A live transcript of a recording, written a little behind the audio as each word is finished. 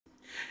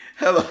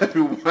Hello,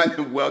 everyone,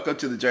 and welcome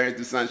to the Journey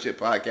to Sonship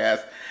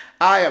podcast.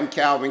 I am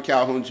Calvin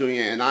Calhoun Jr.,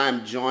 and I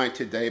am joined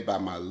today by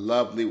my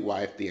lovely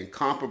wife, the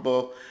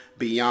incomparable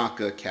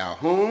Bianca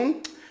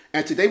Calhoun.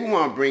 And today we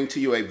want to bring to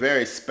you a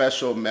very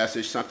special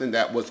message, something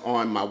that was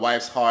on my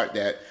wife's heart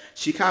that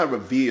she kind of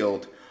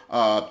revealed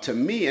to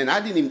me, and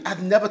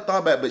I've never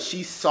thought about it, but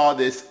she saw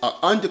this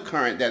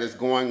undercurrent that is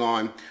going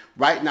on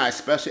right now,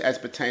 especially as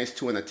it pertains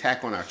to an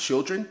attack on our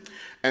children.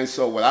 And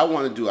so what I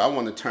want to do, I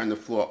want to turn the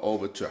floor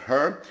over to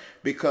her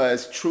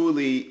because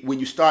truly, when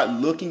you start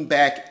looking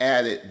back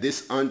at it,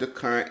 this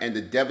undercurrent and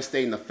the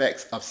devastating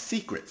effects of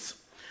secrets,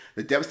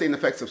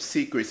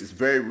 is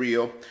very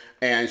real.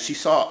 And she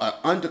saw an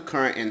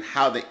undercurrent in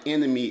how the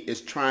enemy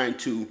is trying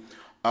to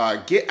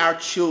get our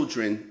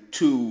children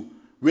to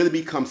really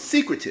become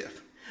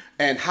secretive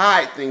and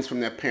hide things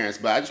from their parents.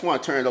 But I just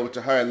want to turn it over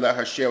to her and let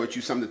her share with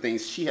you some of the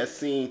things she has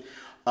seen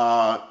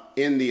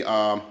in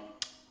the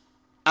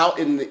out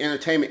in the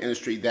entertainment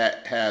industry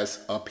that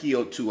has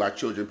appealed to our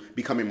children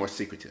becoming more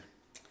secretive.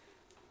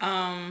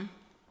 First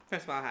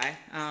of all, hi.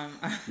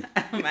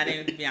 My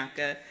name is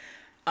Bianca.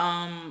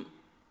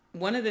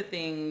 One of the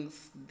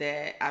things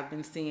that I've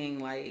been seeing,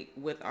 like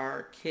with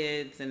our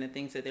kids and the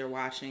things that they're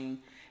watching,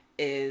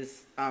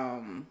 is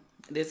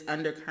this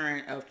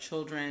undercurrent of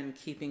children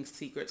keeping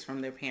secrets from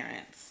their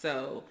parents.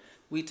 So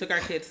we took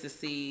our kids to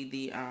see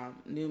the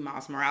new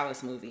Miles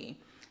Morales movie.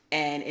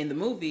 And in the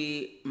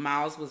movie,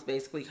 Miles was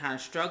basically kind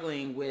of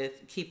struggling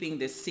with keeping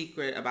this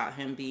secret about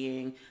him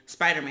being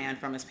Spider-Man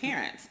from his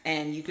parents.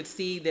 And you could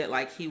see that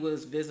like he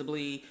was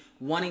visibly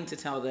wanting to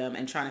tell them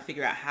and trying to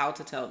figure out how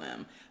to tell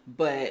them.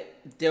 But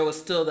there was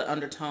still the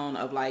undertone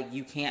of like,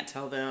 you can't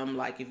tell them.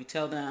 Like if you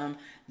tell them,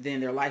 then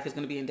their life is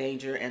going to be in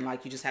danger. And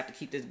like, you just have to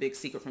keep this big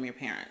secret from your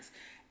parents.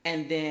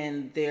 And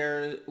then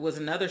there was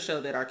another show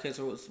that our kids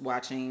was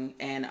watching,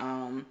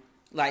 and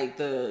like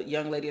the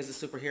young lady is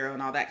a superhero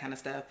and all that kind of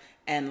stuff.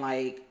 And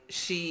like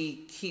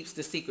she keeps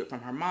the secret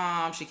from her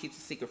mom, she keeps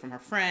the secret from her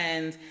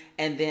friends,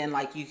 and then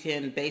like you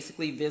can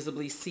basically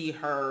visibly see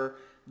her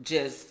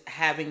just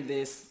having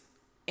this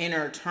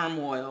inner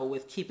turmoil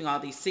with keeping all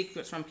these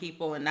secrets from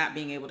people and not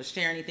being able to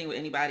share anything with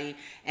anybody.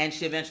 And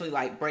she eventually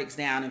like breaks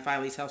down and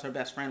finally tells her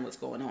best friend what's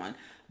going on.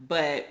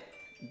 But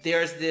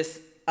there's this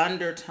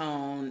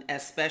undertone,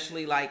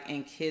 especially like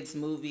in kids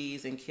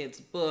movies and kids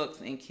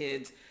books and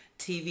kids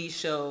TV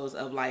shows,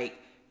 of like,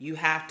 you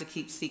have to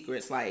keep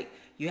secrets. Like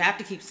you have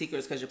to keep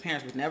secrets because your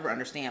parents would never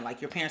understand.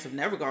 Like your parents have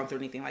never gone through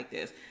anything like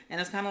this.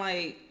 And it's kind of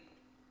like,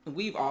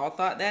 we've all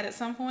thought that at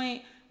some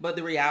point, but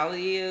the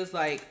reality is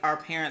like our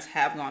parents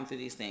have gone through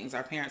these things.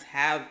 Our parents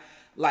have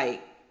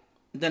like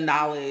the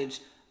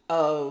knowledge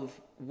of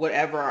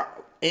whatever our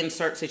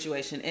insert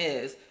situation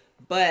is,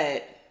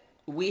 but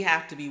we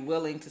have to be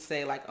willing to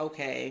say like,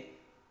 okay,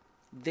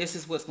 this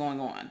is what's going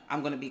on.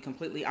 I'm going to be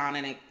completely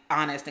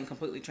honest and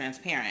completely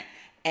transparent.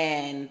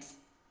 And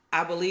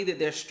I believe that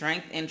there's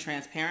strength in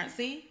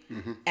transparency.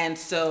 Mm-hmm. And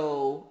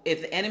so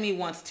if the enemy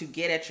wants to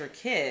get at your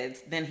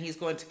kids, then he's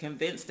going to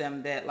convince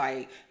them that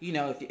like, you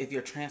know, if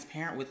you're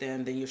transparent with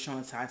them, then you're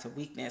showing signs of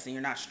weakness and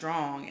you're not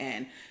strong.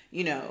 And,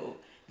 you know,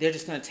 they're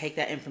just going to take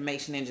that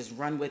information and just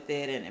run with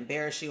it and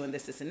embarrass you and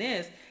this, and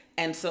this.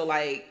 And so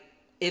like,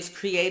 it's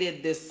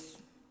created this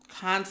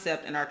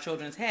concept in our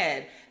children's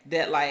head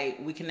that like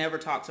we can never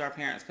talk to our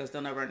parents because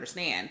they'll never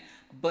understand.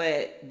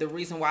 But the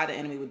reason why the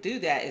enemy would do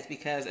that is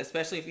because,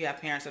 especially if you have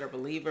parents that are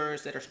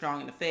believers, that are strong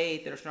in the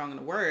faith, that are strong in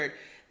the word,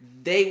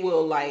 they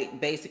will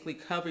like basically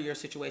cover your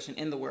situation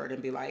in the word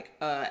and be like,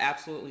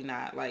 absolutely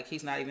not. Like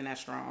he's not even that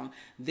strong.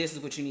 This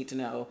is what you need to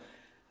know.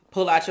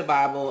 Pull out your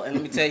Bible and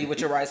let me tell you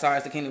what your rights are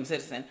as a kingdom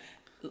citizen.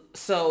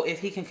 So if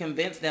he can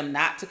convince them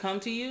not to come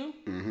to you,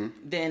 mm-hmm.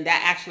 then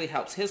that actually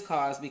helps his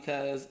cause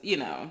because, you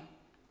know,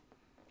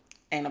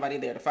 ain't nobody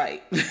there to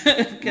fight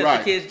because right.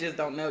 The kids just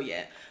don't know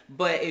yet.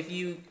 But if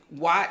you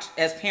watch,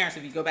 as parents,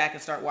 if you go back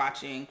and start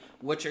watching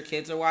what your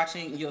kids are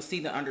watching, you'll see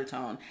the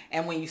undertone.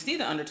 And when you see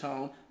the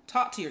undertone,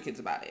 talk to your kids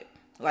about it.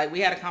 Like we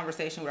had a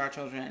conversation with our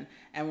children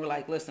and we're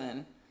like,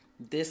 listen,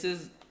 this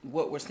is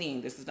what we're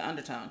seeing. This is the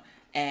undertone.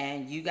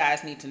 And you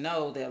guys need to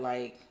know that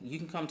like, you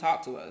can come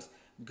talk to us,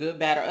 good,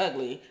 bad, or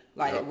ugly.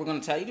 Like yep. We're going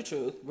to tell you the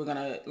truth. We're going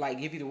to like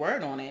give you the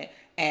word on it.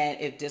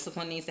 And if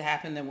discipline needs to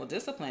happen, then we'll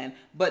discipline,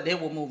 but then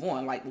we'll move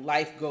on. Like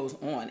life goes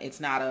on. It's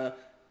not a,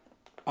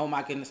 oh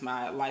my goodness,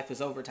 my life is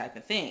over type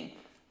of thing.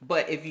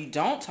 But if you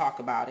don't talk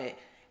about it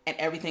and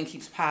everything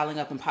keeps piling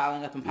up and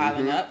piling up and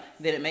piling mm-hmm. up,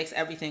 then it makes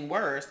everything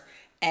worse.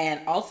 And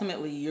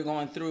ultimately you're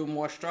going through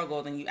more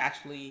struggle than you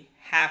actually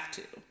have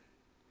to.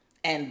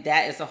 And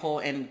that is the whole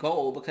end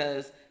goal,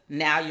 because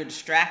now you're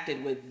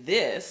distracted with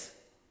this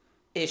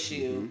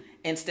issue mm-hmm.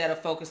 instead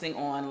of focusing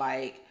on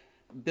like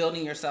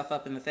building yourself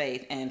up in the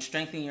faith and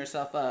strengthening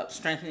yourself up,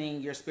 strengthening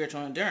your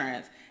spiritual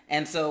endurance.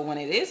 And so when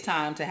it is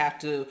time to have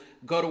to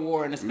go to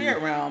war in the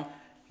spirit realm,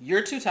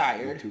 you're too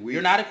tired,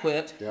 you're not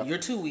equipped, yep. You're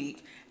too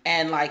weak,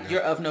 and like yep.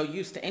 You're of no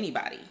use to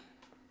anybody.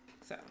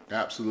 So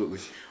absolutely.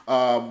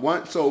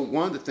 One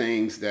of the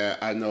things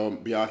that I know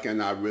Bianca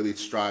and I really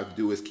strive to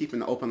do is keep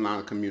an open line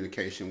of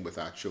communication with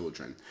our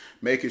children,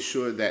 making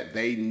sure that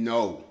they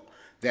know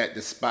that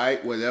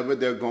despite whatever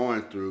they're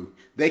going through,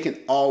 they can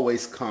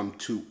always come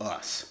to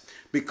us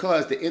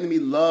because the enemy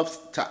loves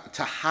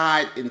to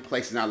hide in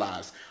places in our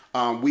lives.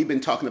 We've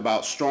been talking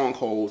about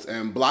strongholds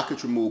and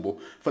blockage removal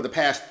for the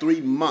past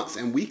 3 months,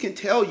 and we can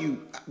tell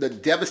you the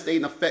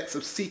devastating effects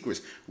of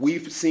secrets.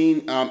 We've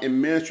seen in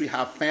ministry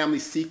how family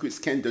secrets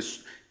can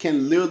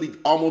literally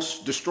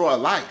almost destroy a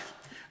life,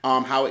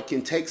 how it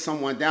can take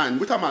someone down. And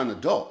we're talking about an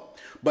adult.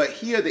 But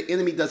here the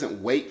enemy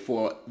doesn't wait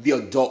for the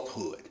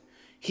adulthood.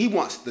 He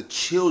wants the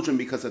children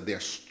because of their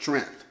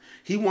strength.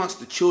 He wants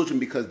the children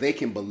because they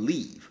can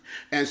believe.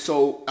 And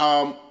so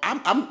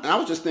I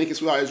was just thinking,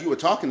 sweetheart, as you were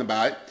talking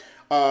about it,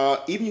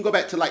 even you go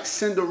back to like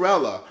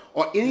Cinderella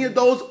or any of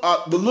those,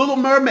 The Little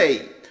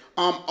Mermaid,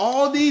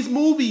 all these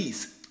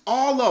movies,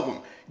 all of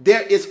them,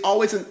 there is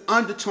always an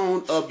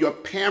undertone of your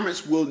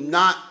parents will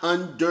not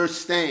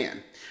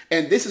understand.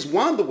 And this is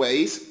one of the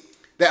ways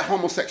that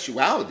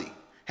homosexuality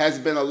has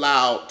been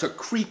allowed to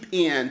creep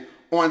in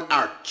on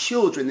our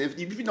children. If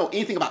you know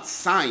anything about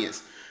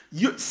science,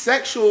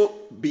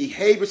 sexual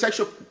behavior,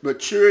 sexual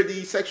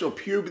maturity, sexual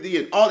puberty,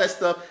 and all that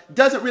stuff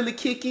doesn't really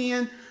kick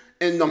in,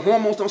 and the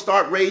hormones don't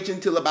start raging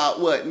till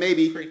about what,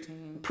 maybe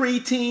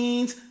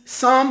preteens,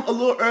 some a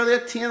little earlier,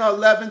 10 or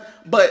 11.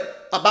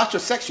 But about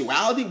your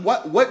sexuality,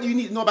 what do you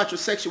need to know about your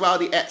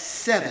sexuality at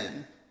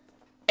 7,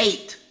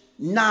 8,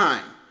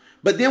 9?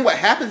 But then what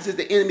happens is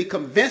the enemy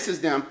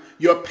convinces them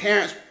your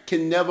parents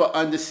can never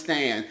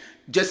understand.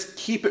 Just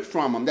keep it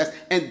from them.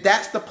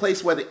 That's the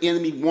place where the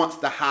enemy wants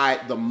to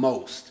hide the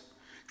most.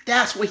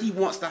 That's where he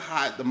wants to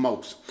hide the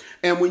most.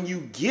 And when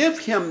you give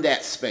him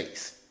that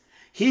space,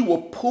 he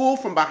will pull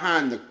from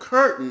behind the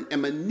curtain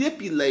and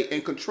manipulate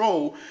and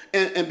control.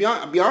 And be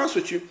honest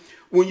with you,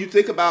 when you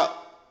think about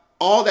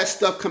all that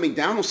stuff coming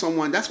down on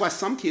someone, that's why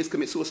some kids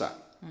commit suicide.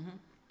 Mm-hmm.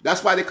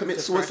 That's why they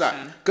commit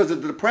suicide, because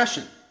of the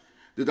depression.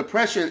 The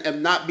depression of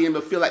not being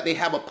able to feel like they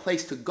have a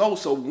place to go.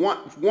 So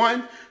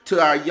one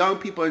to our young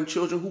people and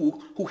children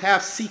who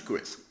have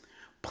secrets,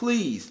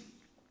 please,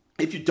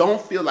 if you don't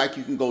feel like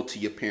you can go to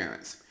your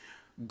parents,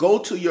 go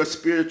to your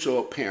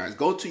spiritual parents,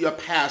 go to your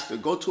pastor,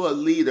 go to a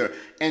leader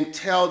and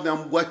tell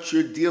them what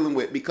you're dealing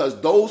with, because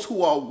those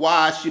who are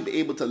wise should be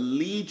able to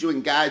lead you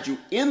and guide you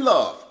in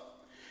love,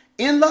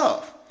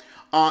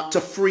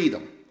 to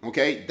freedom.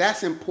 Okay,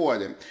 that's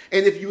important.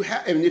 And if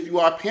you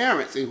are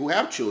parents and who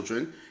have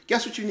children,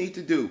 guess what you need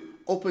to do?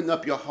 Open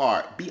up your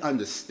heart. Be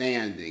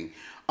understanding.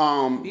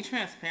 Be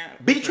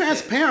transparent. Be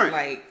transparent.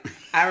 Like,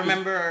 I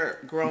remember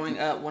growing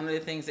up, one of the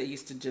things that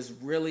used to just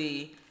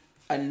really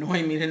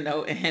annoy me to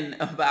no end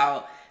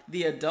about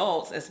the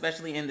adults,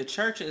 especially in the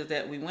churches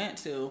that we went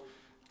to,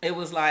 it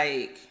was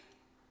like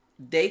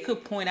they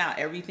could point out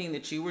everything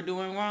that you were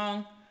doing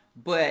wrong,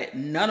 but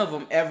none of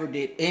them ever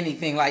did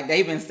anything. Like,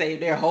 they've been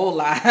saved their whole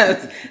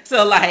lives.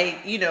 So,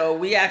 like, you know,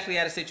 we actually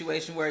had a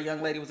situation where a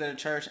young lady was at a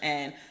church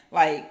and,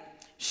 like,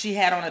 she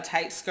had on a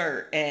tight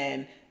skirt,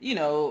 and, you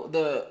know,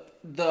 the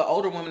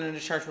older women in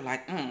the church were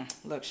like,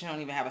 look, she don't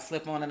even have a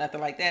slip on or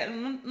nothing like that.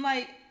 And I'm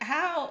like,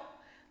 how?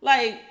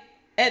 Like,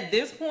 at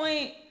this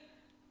point,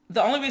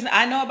 the only reason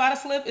I know about a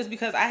slip is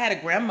because I had a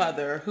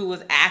grandmother who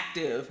was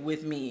active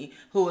with me,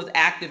 who was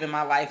active in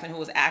my life, and who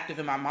was active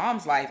in my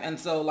mom's life. And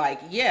so, like,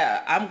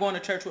 yeah, I'm going to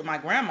church with my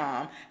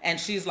grandmom, and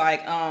she's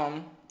like,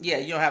 yeah,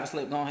 you don't have a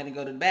slip, go ahead and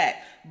go to the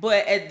back.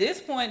 But at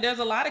this point, there's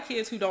a lot of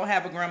kids who don't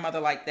have a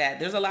grandmother like that.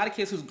 There's a lot of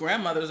kids whose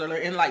grandmothers are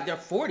in like their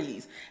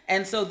 40s.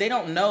 And so they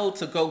don't know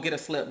to go get a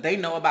slip. They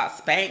know about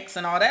Spanx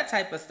and all that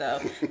type of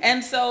stuff.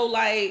 And so,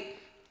 like,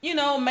 you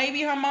know,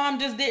 maybe her mom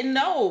just didn't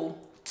know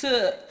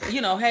to,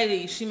 you know,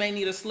 hey, she may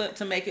need a slip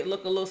to make it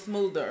look a little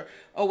smoother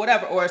or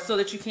whatever, or so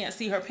that you can't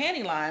see her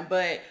panty line.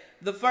 But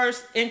the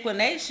first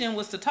inclination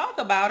was to talk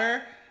about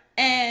her.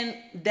 And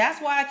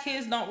that's why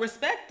kids don't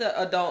respect the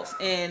adults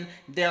in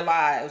their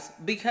lives,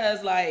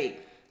 because,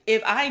 like,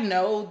 if I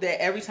know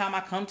that every time I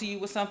come to you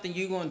with something,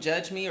 you're going to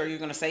judge me or you're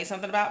going to say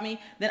something about me,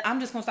 then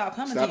I'm just going to stop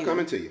coming to you. Stop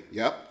coming to you.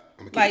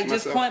 Yep. Like,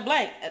 just point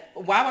blank.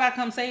 Why would I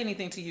come say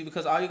anything to you?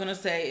 Because all you're going to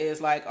say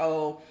is like,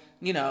 oh,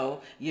 you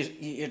know,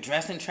 you're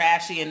dressing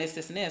trashy and this,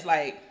 and this.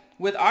 Like,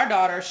 with our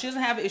daughter, she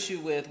doesn't have an issue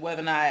with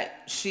whether or not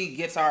she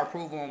gets our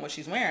approval on what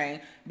she's wearing,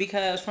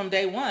 because from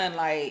day one,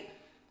 like,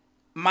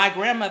 my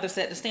grandmother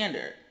set the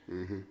standard.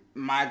 Mm-hmm.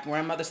 My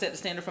grandmother set the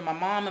standard for my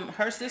mom and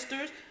her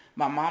sisters.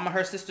 My mom and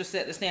her sister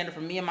set the standard for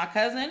me and my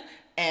cousin.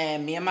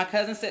 And me and my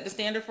cousin set the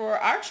standard for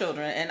our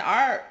children and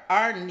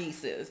our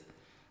nieces.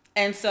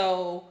 And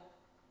so,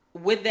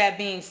 with that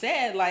being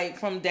said, like,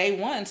 from day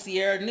one,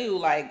 Sierra knew,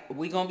 like,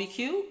 we gonna be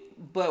cute,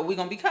 but we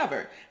gonna be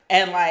covered.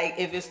 And, like,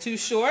 if it's too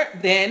short,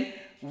 then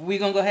we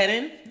gonna go ahead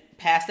and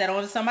pass that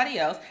on to somebody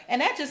else.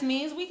 And that just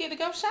means we get to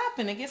go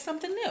shopping and get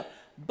something new.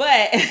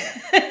 But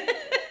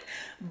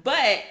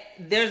but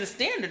there's a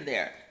standard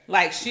there.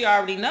 Like, she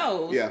already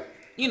knows. Yeah.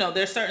 You know,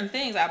 there's certain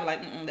things I'll be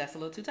like, that's a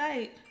little too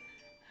tight.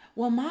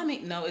 Well,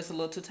 mommy, no, it's a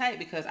little too tight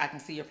because I can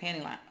see your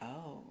panty line.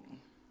 Oh,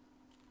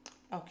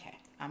 okay.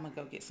 I'm going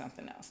to go get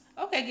something else.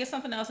 Okay, get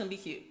something else and be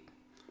cute.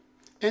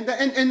 And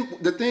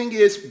the thing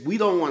is, we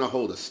don't want to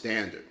hold a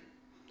standard.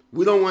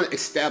 We don't want to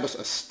establish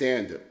a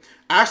standard.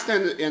 Our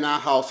standard in our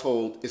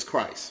household is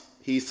Christ.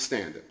 He's the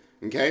standard.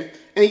 Okay?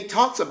 And he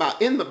talks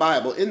about, in the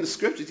Bible, in the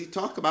scriptures, he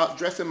talks about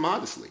dressing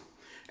modestly.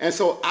 And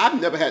so I've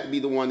never had to be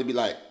the one to be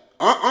like,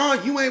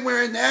 you ain't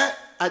wearing that.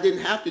 I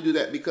didn't have to do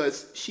that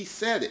because she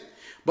said it.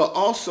 But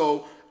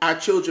also, our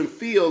children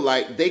feel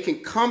like they can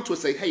come to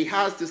us and say, hey,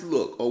 how's this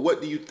look? Or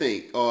what do you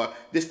think? Or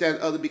this, that, and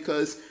other,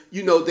 because,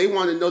 they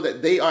want to know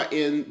that they are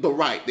in the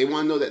right. They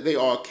want to know that they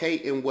are okay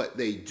in what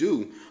they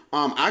do.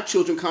 Our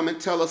children come and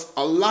tell us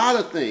a lot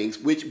of things,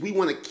 which we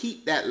want to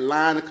keep that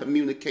line of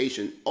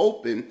communication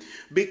open,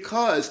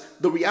 because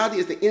the reality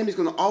is the enemy is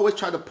going to always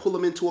try to pull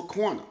them into a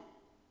corner.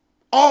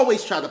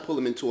 Always try to pull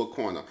them into a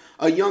corner.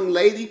 A young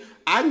lady,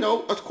 I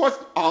know, of course,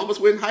 all of us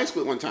were in high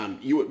school at one time.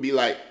 You would be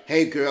like,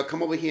 hey, girl,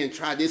 come over here and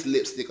try this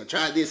lipstick, or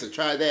try this, or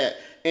try that.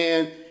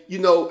 And,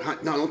 no,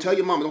 don't tell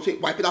your mama. Don't say,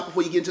 wipe it off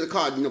before you get into the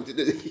car.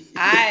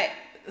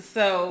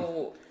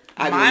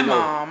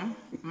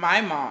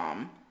 My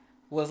mom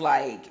was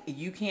like,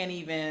 you can't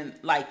even,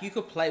 like, you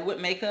could play with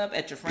makeup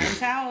at your friend's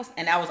house.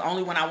 And that was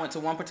only when I went to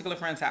one particular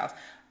friend's house.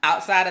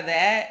 Outside of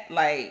that,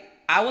 like,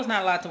 I was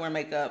not allowed to wear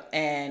makeup.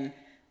 And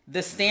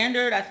the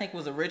standard, I think,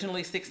 was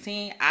originally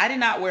 16. I did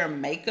not wear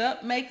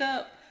makeup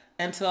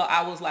until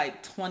I was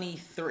like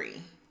 23.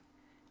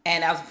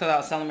 And that was because I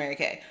was selling Mary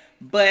Kay.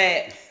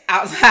 But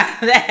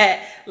outside of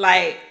that,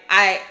 like,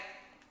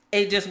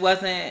 it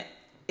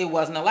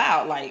wasn't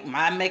allowed. Like,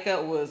 my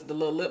makeup was the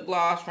little lip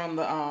gloss from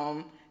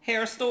the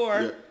hair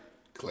store.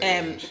 Yeah.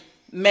 And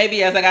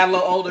maybe as I got a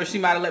little older, she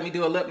might have let me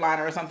do a lip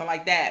liner or something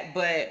like that.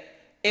 But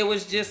it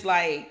was just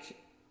like,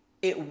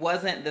 it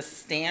wasn't the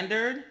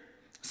standard.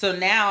 So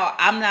now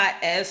I'm not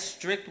as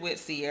strict with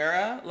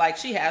Sierra. Like,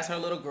 she has her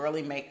little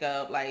girly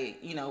makeup. Like,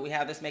 we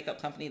have this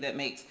makeup company that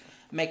makes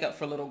makeup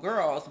for little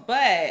girls.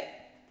 But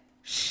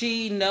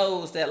she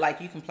knows that, like,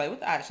 you can play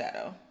with the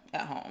eyeshadow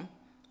at home.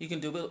 You can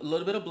do a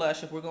little bit of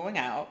blush if we're going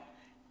out.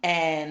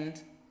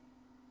 And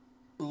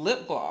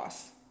lip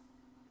gloss.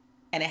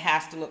 And it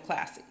has to look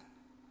classy.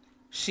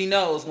 She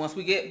knows once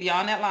we get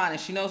beyond that line, and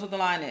she knows what the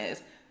line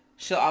is,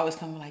 she'll always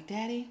come like,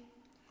 Daddy,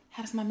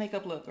 how does my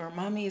makeup look? Or,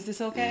 Mommy, is this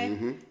okay?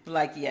 Mm-hmm.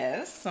 Like,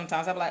 yes.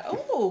 Sometimes I'll be like,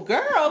 oh,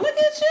 girl, look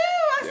at you.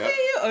 I see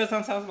you. Or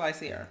sometimes I'll be like,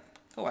 Sierra,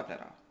 go wipe that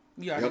off.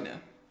 You already know.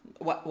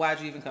 Why'd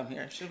you even come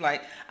here? She'll be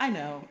like, I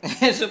know.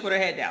 And she'll put her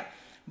head down.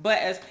 But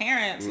as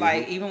parents,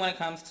 like, even when it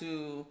comes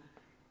to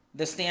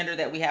the standard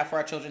that we have for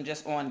our children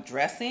just on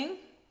dressing,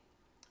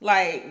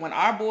 like, when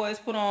our boys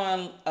put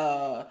on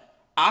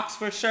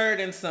Oxford shirt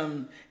and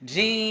some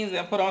jeans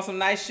and put on some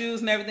nice shoes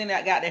and everything,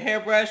 that got their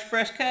hairbrush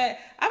fresh cut,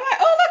 I'm like,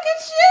 oh, look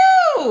at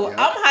you. Yep.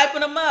 I'm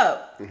hyping them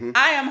up. Mm-hmm.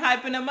 I am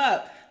hyping them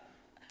up.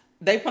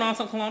 They put on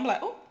some cologne. I'm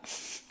like, oh,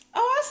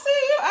 I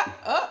see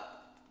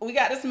you. We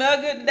got to smell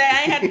good today.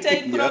 I ain't have to tell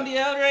you to put on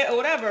deodorant or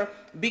whatever,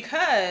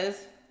 because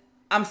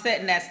I'm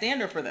setting that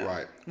standard for them.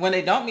 Right. When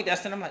they don't meet that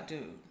standard, I'm like,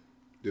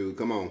 dude,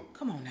 come on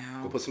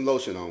now. Go put some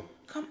lotion on.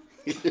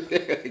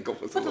 Go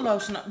put the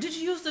lotion on. Did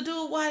you use the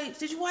dual wipes?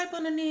 Did you wipe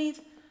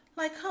underneath?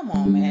 Like, come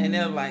on, man. And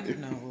they're like,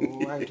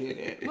 no, I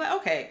didn't. Well,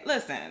 okay,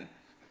 listen.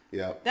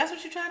 Yeah. That's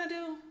what you're trying to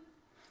do?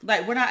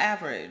 Like, we're not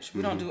average.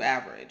 We don't do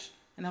average.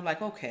 And I'm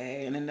like,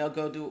 okay. And then they'll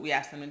go do what we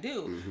ask them to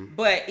do. Mm-hmm.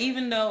 But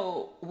even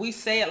though we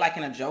say it like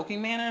in a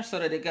joking manner so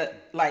that it got,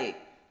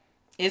 like,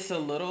 it's a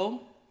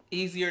little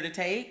easier to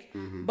take,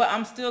 but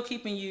I'm still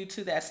keeping you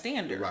to that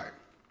standard. Right.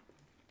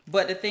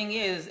 But the thing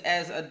is,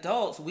 as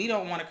adults, we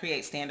don't want to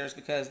create standards,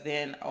 because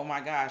then, oh my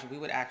gosh, we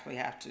would actually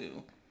have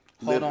to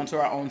hold on to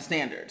our own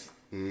standards.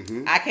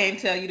 Mm-hmm. I can't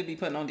tell you to be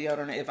putting on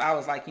deodorant if I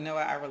was like, you know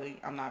what,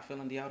 I'm not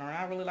feeling deodorant.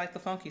 I really like the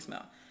funky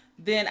smell.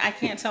 Then I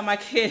can't tell my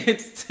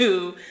kids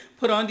to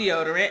put on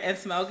deodorant and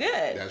smell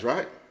good. That's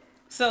right.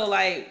 So,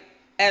 like,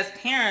 as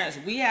parents,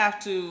 we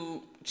have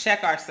to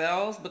check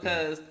ourselves,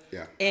 because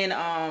in,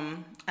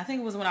 I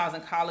think it was when I was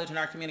in college in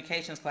our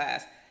communications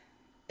class,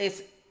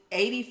 it's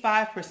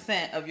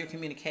 85% of your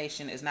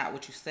communication is not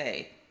what you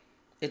say,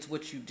 it's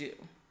what you do.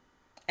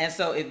 And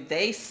so if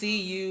they see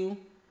you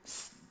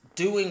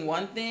doing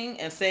one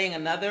thing and saying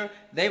another,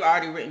 they've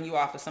already written you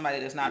off as somebody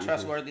that's not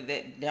trustworthy,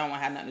 that they don't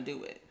want to have nothing to do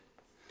with.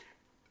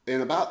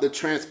 And about the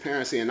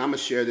transparency, and I'm going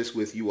to share this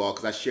with you all,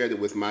 because I shared it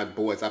with my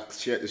boys. I've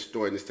shared this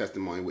story and this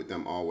testimony with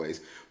them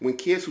always. When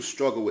kids who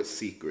struggle with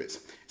secrets,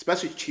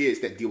 especially kids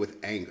that deal with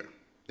anger,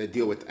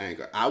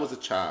 I was a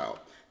child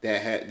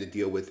that had to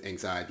deal with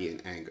anxiety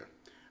and anger.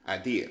 I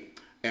did.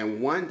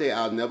 And one day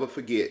I'll never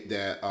forget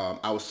that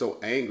I was so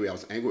angry. I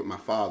was angry with my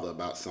father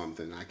about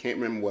something. I can't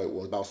remember what it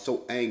was, but I was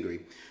so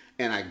angry.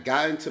 And I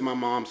got into my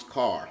mom's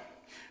car,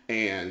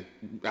 and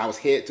I was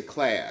headed to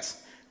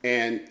class.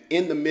 And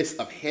in the midst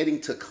of heading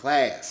to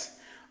class,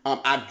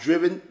 I've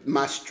driven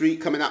my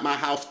street coming out my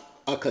house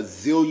a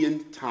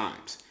gazillion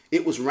times.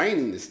 It was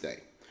raining this day.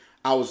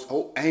 I was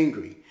so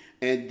angry.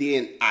 And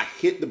then I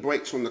hit the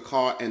brakes from the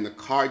car, and the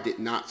car did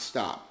not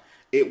stop.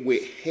 It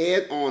went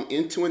head on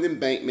into an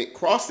embankment,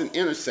 crossed an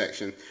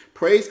intersection.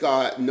 Praise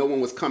God, no one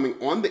was coming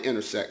on the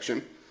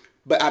intersection,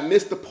 but I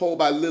missed the pole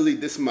by literally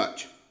this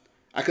much.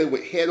 I could have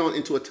went head on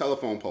into a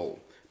telephone pole,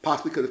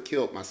 possibly could have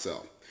killed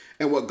myself.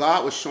 And what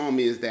God was showing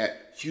me is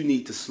that you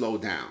need to slow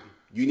down.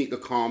 You need to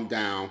calm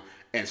down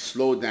and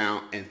slow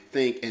down and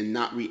think and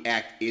not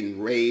react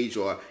in rage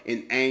or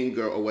in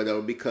anger or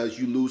whatever, because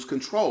you lose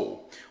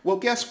control. Well,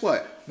 guess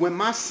what? When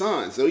my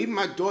sons or even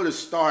my daughters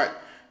start,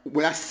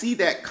 when I see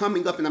that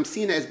coming up and I'm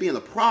seeing that as being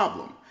a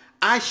problem,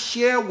 I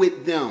share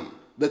with them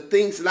the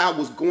things that I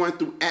was going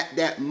through at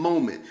that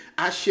moment.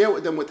 I share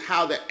with them with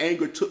how that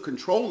anger took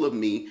control of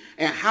me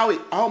and how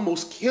it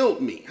almost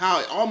killed me,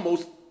 how it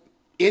almost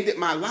ended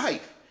my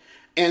life.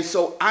 And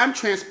so I'm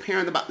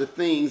transparent about the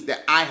things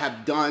that I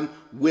have done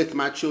with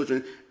my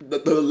children. The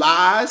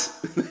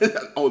lies,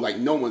 oh, like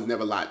no one's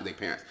never lied to their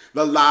parents.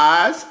 The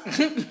lies,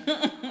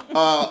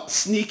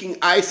 sneaking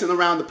icing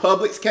around the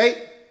Publix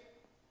cake.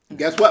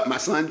 Guess what? My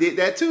son did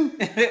that too.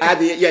 I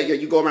did. Yeah,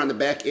 you go around the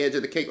back edge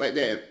of the cake like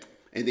that.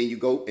 And then you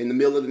go in the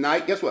middle of the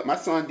night. Guess what? My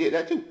son did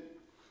that too.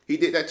 He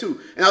did that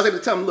too. And I was able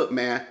to tell him, look,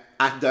 man,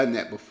 I've done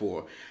that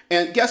before.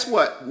 And guess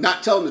what?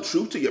 Not telling the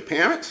truth to your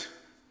parents?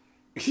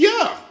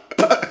 Yeah.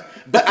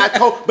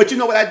 But you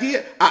know what I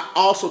did? I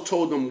also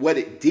told them what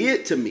it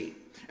did to me.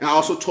 And I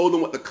also told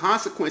them what the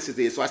consequences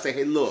is. So I say,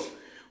 hey, look,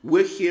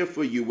 we're here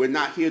for you. We're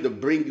not here to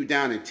bring you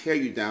down and tear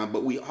you down,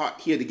 but we are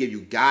here to give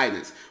you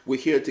guidance. We're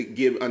here to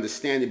give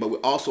understanding, but we're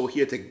also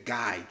here to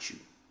guide you.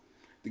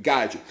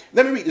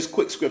 Let me read this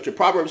quick scripture.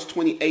 Proverbs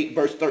 28,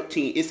 verse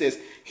 13. It says,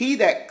 he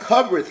that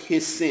covereth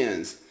his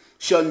sins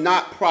shall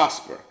not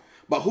prosper,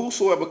 but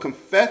whosoever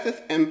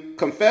confesseth and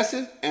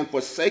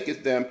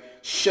forsaketh them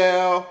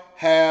shall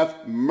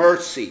have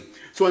mercy.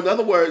 So in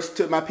other words,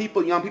 to my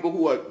people, young people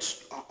who are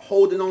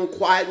holding on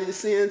quietly to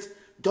sins,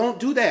 don't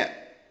do that.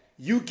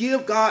 You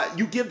give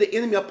the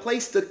enemy a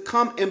place to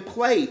come and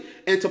play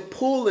and to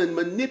pull and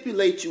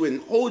manipulate you and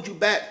hold you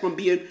back from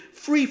being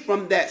free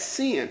from that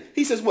sin.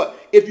 He says what?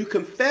 If you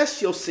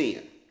confess your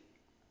sin,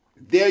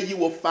 there you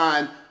will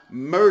find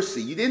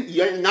mercy.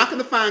 You're not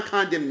going to find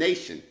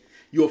condemnation.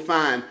 You'll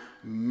find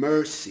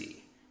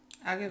mercy.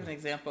 I'll give an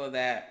example of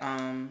that.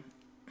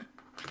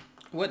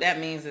 What that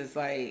means is,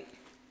 like,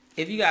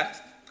 if you got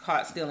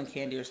caught stealing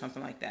candy or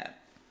something like that,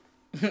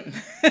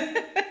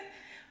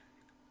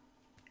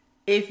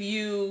 if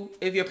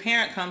your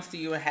parent comes to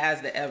you and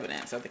has the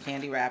evidence of the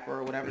candy wrapper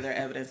or whatever their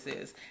evidence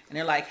is, and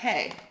they're like,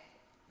 hey,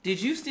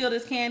 did you steal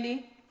this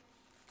candy?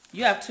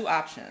 You have two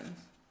options.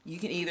 You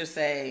can either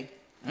say,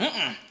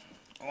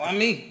 on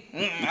me,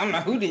 I don't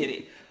know who did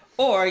it.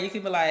 Or you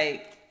can be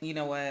like, you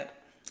know what?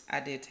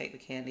 I did take the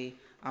candy.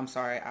 I'm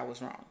sorry, I was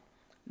wrong.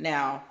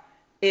 Now,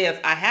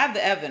 if I have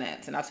the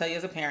evidence, and I'll tell you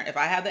as a parent, if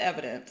I have the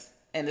evidence,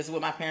 and this is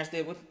what my parents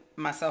did with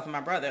myself and my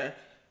brother,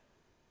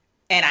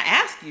 and I'm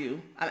asking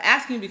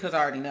you because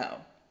I already know.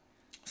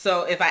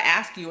 So if I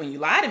ask you and you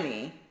lie to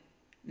me,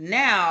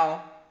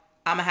 now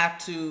I'm going to have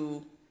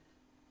to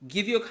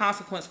give you a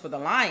consequence for the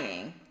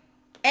lying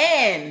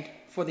and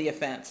for the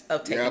offense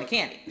of taking the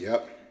candy.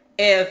 Yep.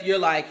 If you're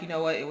like, you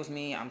know what, it was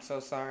me, I'm so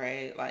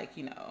sorry, like,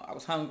 you know, I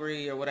was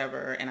hungry or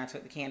whatever, and I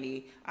took the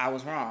candy, I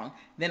was wrong,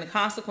 then the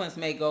consequence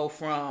may go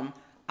from,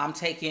 I'm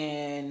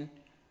taking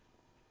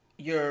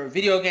your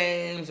video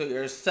games or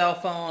your cell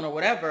phone or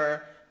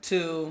whatever,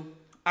 to,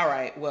 all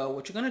right, well,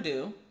 what you're going to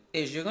do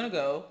is you're going to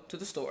go to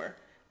the store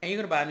and you're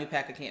going to buy a new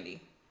pack of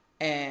candy.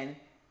 And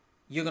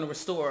you're going to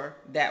restore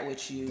that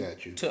which you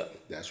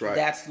took. That's right.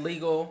 That's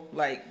legal.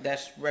 Like,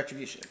 that's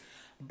retribution.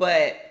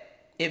 But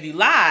if you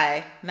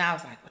lie, now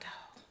it's like, well,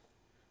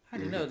 I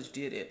didn't know that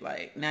you did it.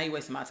 Like, now you're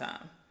wasting my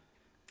time.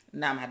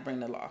 Now I'm going to have to bring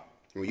the law.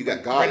 Well, you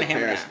got godly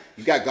parents.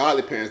 You got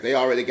godly parents. They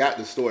already got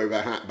the story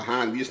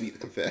behind. We just need to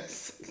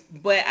confess.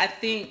 But I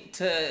think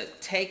to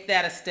take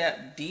that a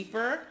step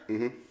deeper,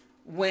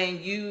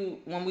 when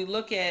we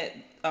look at,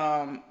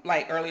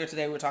 like earlier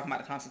today, we were talking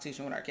about the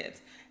Constitution with our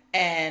kids.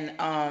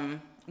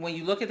 And when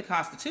you look at the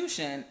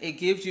Constitution, it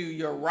gives you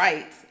your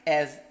rights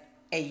as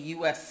a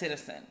U.S.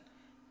 citizen.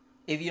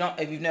 If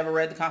you've never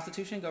read the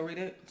Constitution, go read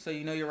it so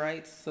you know your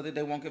rights so that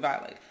they won't get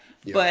violated.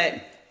 Yeah.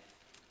 But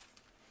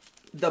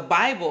the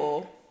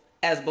Bible,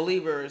 as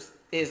believers,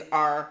 is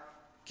our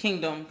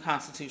kingdom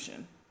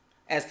constitution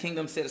as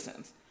kingdom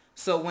citizens.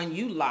 So when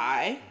you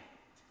lie,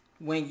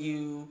 when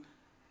you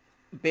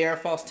bear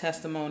false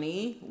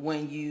testimony,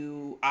 when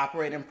you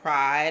operate in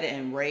pride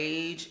and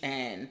rage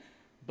and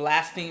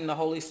blaspheme the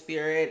Holy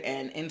Spirit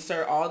and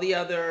insert all the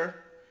other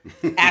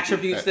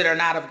attributes that are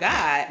not of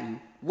God,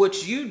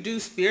 what you do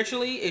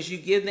spiritually is you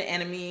give the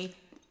enemy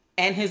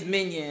and his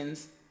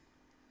minions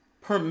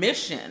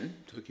permission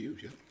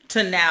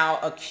to now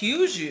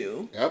accuse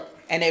you. Yep.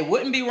 And they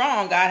wouldn't be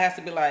wrong. God has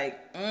to be like,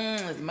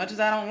 as much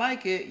as I don't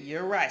like it,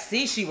 you're right.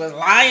 See, she was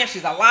lying.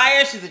 She's a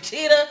liar. She's a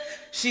cheater.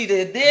 She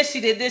did this. She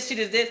did this. She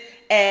did this.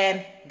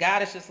 And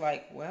God is just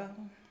like, well,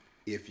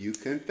 if you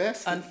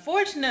confess it.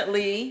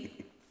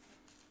 Unfortunately,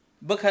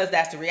 because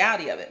that's the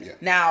reality of it. Yeah.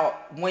 Now,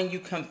 when you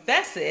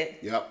confess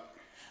it,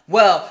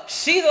 well,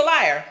 she's a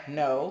liar.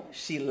 No,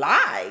 she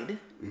lied.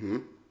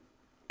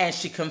 And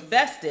she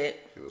confessed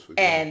it.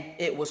 And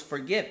it was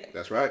forgiven.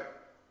 That's right.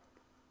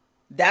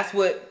 That's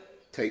what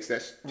takes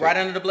right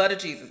under the blood of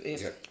Jesus.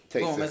 It's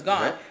boom, it's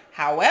gone.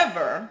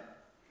 However,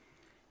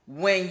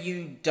 when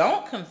you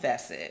don't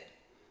confess it,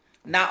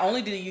 not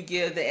only do you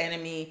give the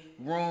enemy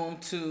room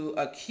to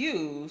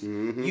accuse,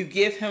 you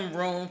give him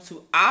room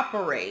to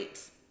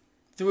operate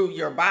through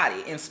your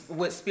body. And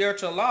with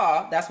spiritual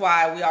law, that's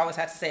why we always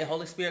have to say,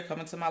 Holy Spirit, come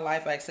into my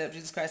life. I accept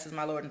Jesus Christ as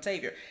my Lord and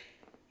Savior.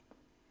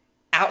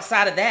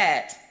 Outside of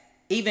that,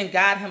 even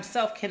God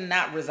himself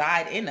cannot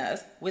reside in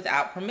us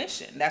without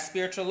permission. That's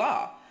spiritual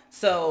law.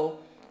 So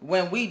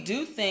when we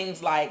do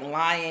things like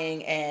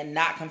lying and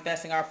not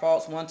confessing our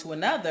faults one to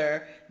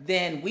another,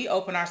 then we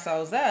open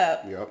ourselves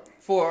up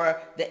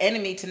for the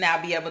enemy to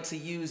now be able to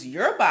use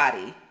your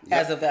body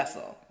as a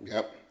vessel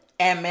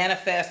and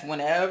manifest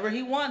whenever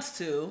he wants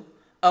to,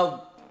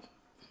 of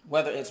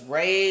whether it's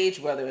rage,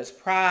 whether it's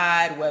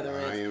pride, whether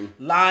it's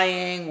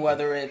lying,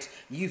 whether it's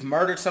you've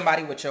murdered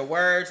somebody with your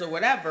words or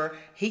whatever.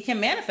 He can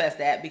manifest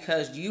that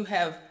because you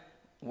have,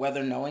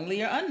 whether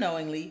knowingly or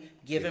unknowingly,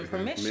 given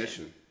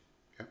permission.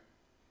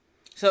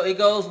 So it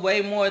goes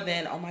way more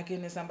than, oh my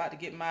goodness, I'm about to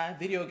get my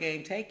video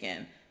game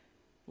taken.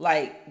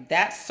 Like,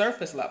 that's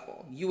surface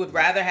level. You would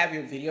rather have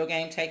your video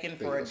game taken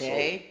for a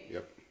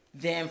day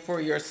than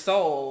for your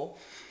soul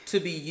to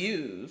be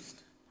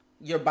used,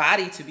 your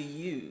body to be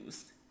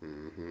used.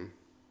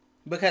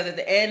 Because at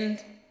the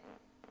end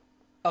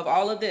of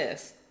all of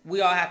this,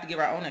 we all have to give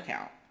our own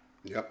account.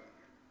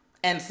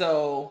 And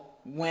so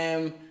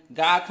when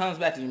God comes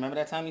back to you, remember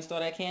that time you stole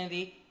that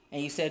candy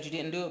and you said you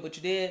didn't do it, but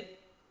you did?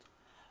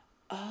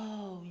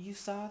 Oh, you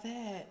saw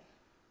that.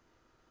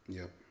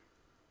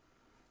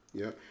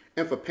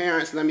 And for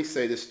parents, let me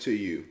say this to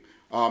you.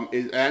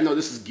 I know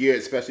this is geared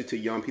especially to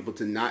young people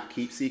to not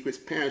keep secrets.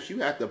 Parents, you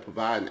have to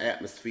provide an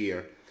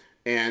atmosphere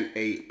and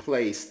a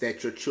place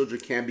that your children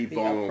can be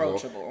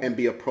vulnerable and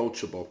be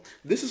approachable.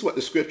 This is what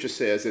the scripture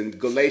says in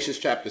Galatians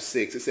chapter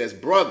 6. It says,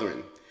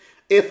 brethren,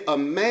 if a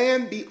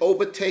man be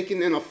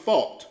overtaken in a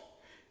fault,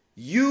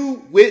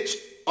 you which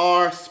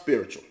are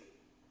spiritual.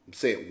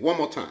 Say it one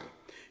more time.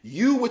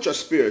 You which are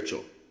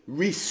spiritual,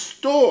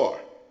 restore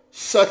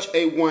such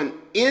a one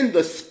in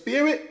the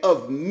spirit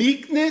of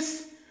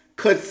meekness,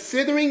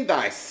 considering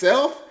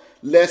thyself,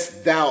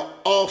 lest thou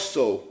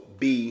also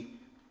be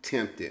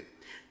tempted.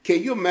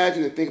 Can you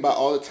imagine and think about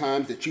all the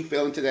times that you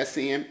fell into that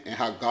sin and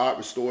how God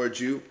restored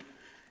you?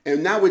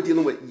 And now we're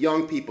dealing with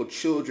young people,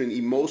 children,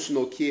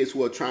 emotional kids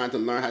who are trying to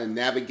learn how to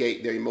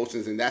navigate their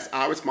emotions. And that's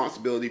our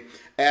responsibility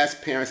as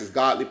parents, as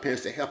godly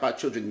parents, to help our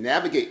children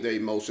navigate their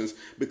emotions,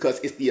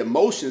 because it's the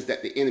emotions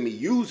that the enemy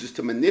uses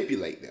to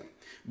manipulate them.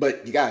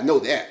 But you got to know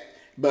that.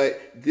 But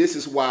this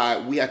is why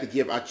we have to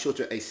give our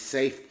children a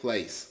safe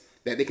place,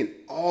 that they can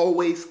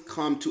always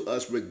come to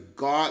us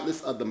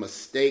regardless of the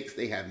mistakes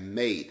they have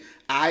made.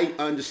 I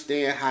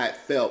understand how it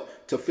felt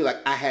to feel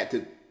like I had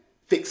to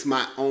fix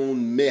my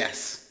own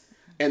mess.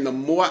 And the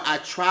more I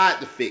tried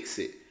to fix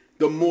it,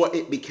 the more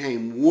it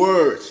became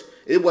worse.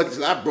 It wasn't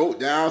until I broke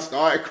down,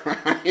 started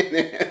crying,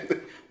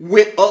 and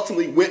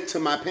ultimately went to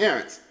my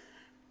parents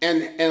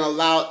and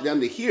allowed them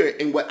to hear it.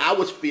 And what I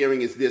was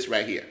fearing is this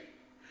right here.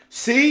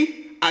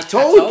 See, I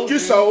told you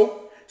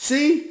so.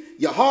 See,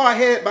 your hard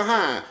head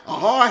behind. A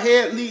hard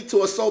head lead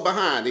to a soul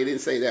behind. They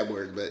didn't say that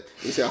word, but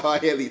they said a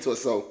hard head lead to a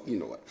soul. You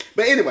know what.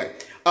 But anyway,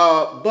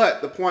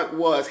 but the point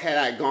was, had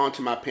I gone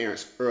to my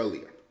parents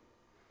earlier,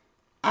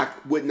 I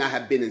would not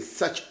have been in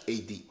such a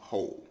deep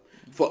hole.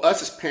 For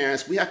us as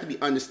parents, we have to be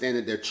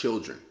understanding their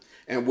children,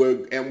 and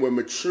we're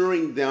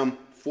maturing them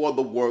for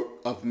the work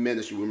of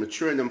ministry. We're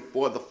maturing them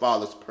for the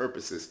Father's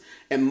purposes.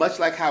 And much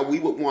like how we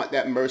would want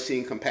that mercy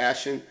and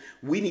compassion,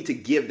 we need to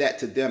give that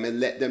to them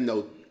and let them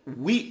know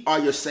we are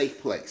your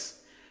safe place.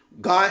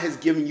 God has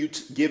given you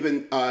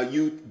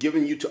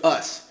to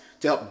us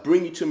to help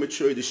bring you to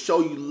maturity, to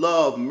show you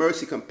love,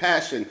 mercy,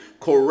 compassion,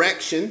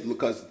 correction,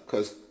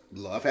 because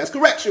love has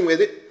correction with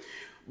it.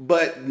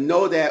 But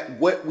know that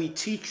what we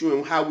teach you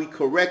and how we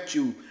correct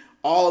you,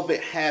 all of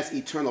it has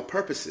eternal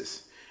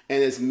purposes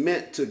and is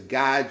meant to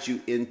guide you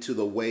into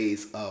the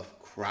ways of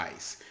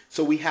Christ.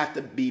 So we have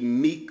to be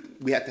meek.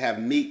 We have to have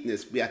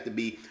meekness. We have to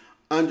be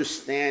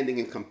understanding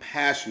and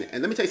compassionate.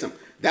 And let me tell you something.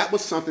 That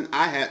was something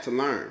I had to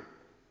learn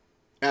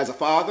as a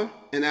father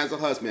and as a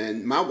husband.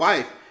 And my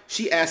wife,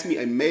 she asked me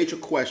a major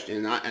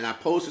question, and I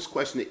posed this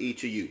question to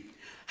each of you.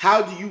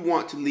 How do you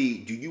want to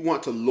lead? Do you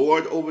want to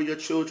lord over your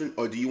children,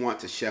 or do you want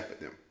to shepherd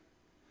them?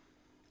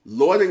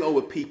 Lording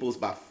over people is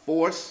by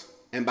force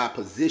and by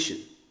position.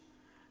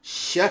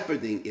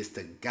 Shepherding is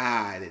to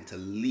guide and to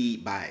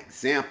lead by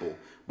example,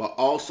 but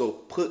also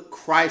put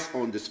Christ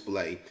on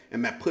display.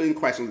 And by putting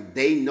Christ on,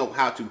 they know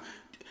how to.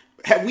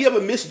 Have we ever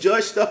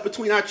misjudged stuff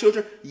between our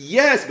children?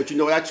 Yes, but you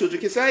know what our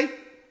children can say?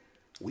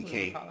 We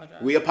can't.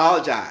 We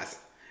apologize.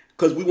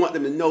 Because we want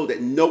them to know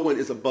that no one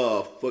is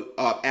above for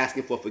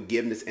asking for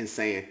forgiveness and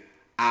saying,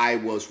 I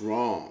was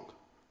wrong.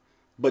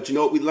 But you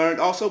know what we learned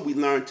also? We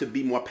learned to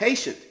be more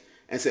patient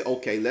and say,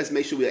 okay, let's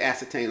make sure we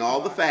ascertain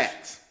all the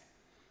facts.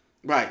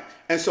 Right.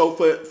 And so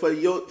for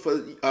you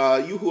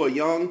who are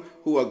young,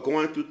 who are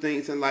going through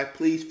things in life,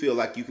 please feel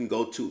like you can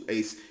go to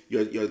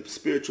your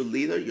spiritual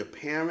leader, your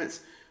parents,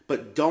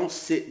 But don't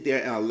sit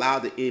there and allow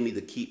the enemy to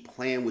keep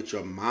playing with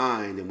your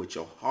mind and with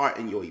your heart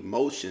and your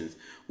emotions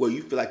where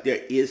you feel like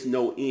there is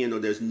no end or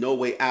there's no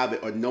way out of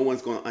it or no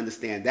one's going to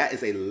understand. That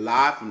is a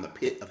lie from the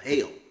pit of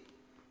hell.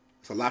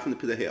 It's a lie from the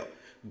pit of hell.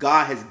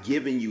 God has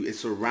given you and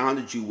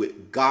surrounded you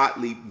with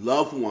godly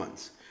loved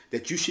ones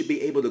that you should be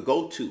able to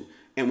go to.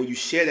 And when you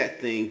share that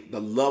thing,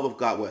 the love of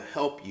God will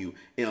help you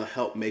and it'll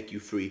help make you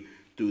free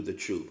through the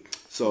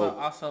truth. So, but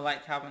also,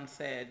 like Calvin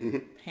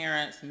said,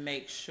 parents,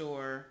 make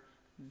sure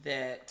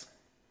that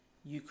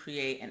you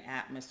create an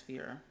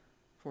atmosphere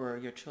for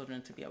your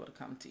children to be able to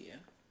come to you.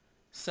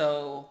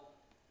 So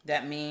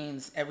that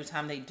means every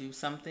time they do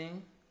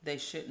something, they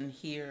shouldn't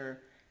hear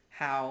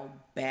how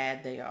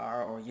bad they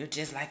are, or you're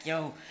just like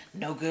your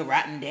no good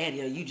rotten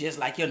daddy, or you just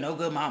like your no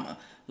good mama.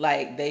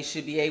 Like, they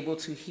should be able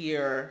to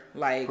hear,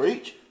 like,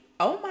 preach.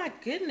 Oh my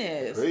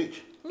goodness. Preach.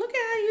 Look at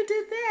how you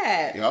did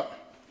that. Yep.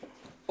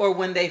 Or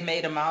when they've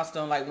made a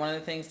milestone, like one of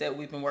the things that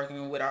we've been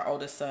working with our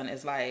oldest son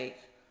is like,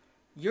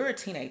 you're a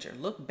teenager.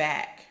 Look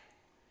back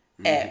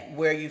at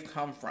where you've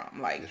come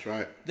from. Like, that's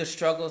right. The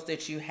struggles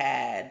that you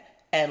had,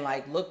 and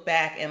like look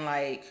back and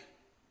like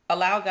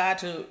allow God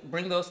to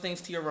bring those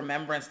things to your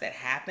remembrance that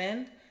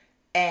happened,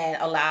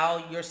 and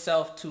allow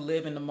yourself to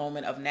live in the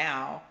moment of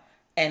now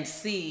and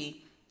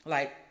see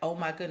like, oh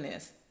my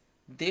goodness,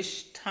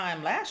 this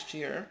time last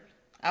year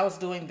I was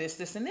doing this,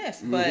 this, and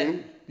this. But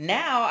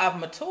now I've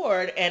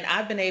matured and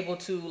I've been able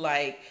to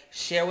like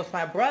share with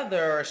my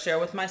brother or share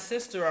with my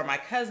sister or my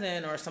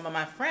cousin or some of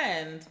my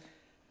friends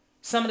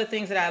some of the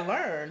things that I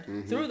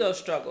learned through those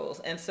struggles.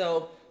 And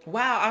so,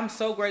 wow, I'm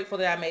so grateful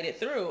that I made it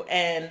through.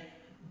 And,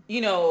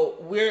 you know,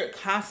 we're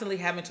constantly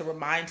having to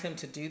remind him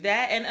to do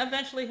that. And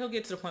eventually he'll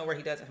get to the point where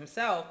he does it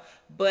himself.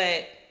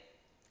 But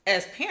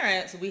as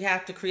parents, we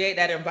have to create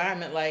that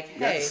environment like,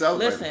 hey,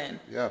 listen,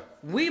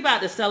 we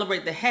about to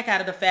celebrate the heck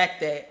out of the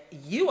fact that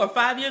you are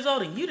 5 years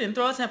old and you didn't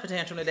throw a temper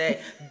tantrum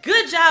today.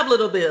 Good job,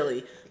 little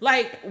Billy.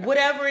 Like,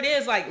 whatever it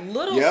is, like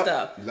little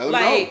stuff.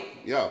 Like,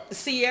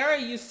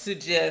 Sierra used to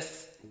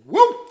just,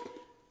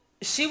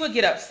 she would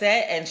get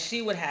upset and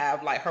she would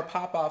have, like, her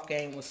pop-off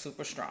game was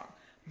super strong.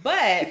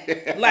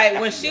 But,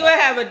 like, when she would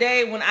have a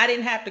day when I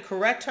didn't have to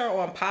correct her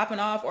on popping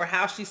off or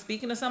how she's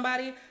speaking to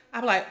somebody,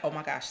 I'd be like, oh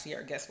my gosh,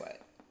 Sierra, guess what?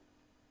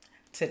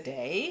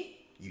 Today,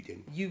 you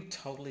didn't. You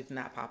totally did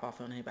not pop off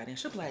on anybody. And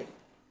she'll be like,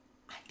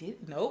 I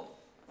didn't. Nope.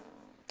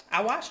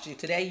 I watched you.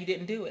 Today you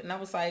didn't do it. And I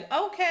was like,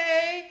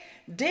 okay,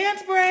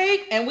 dance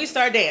break. And we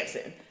start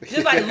dancing.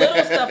 Just like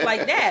little stuff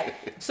like that.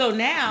 So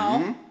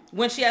now,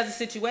 when she has a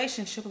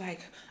situation, she'll be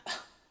like,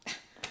 oh,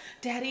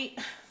 Daddy,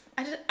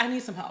 I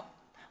need some help.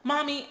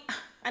 Mommy,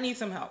 I need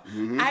some help.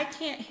 I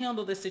can't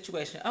handle this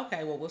situation.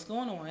 Okay, well, what's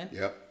going on?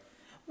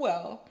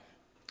 Well,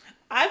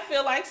 I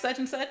feel like such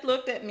and such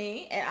looked at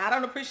me and I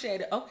don't appreciate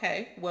it.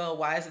 Okay, well,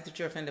 why is it that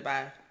you're offended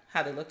by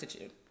how they looked at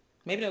you?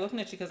 Maybe they're looking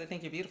at you because they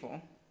think you're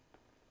beautiful.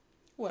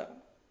 Well,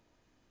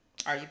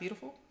 are you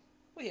beautiful?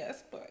 Well,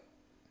 yes, but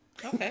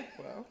okay,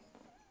 well,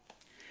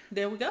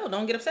 there we go.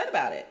 Don't get upset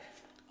about it.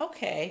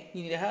 Okay,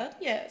 you need a hug?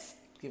 Yes.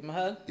 Give them a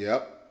hug.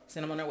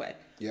 Send them on their way.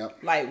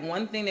 Like,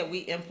 one thing that we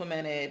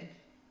implemented,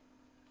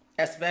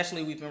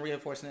 especially we've been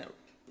reinforcing it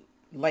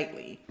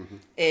lately,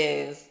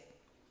 is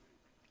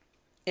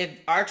if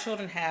our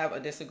children have a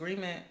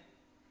disagreement,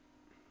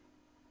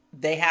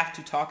 they have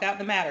to talk out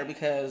the matter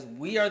because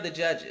we are the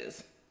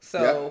judges.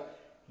 So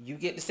you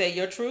get to say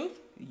your truth,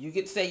 you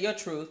get to say your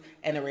truth,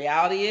 and the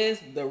reality is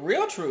the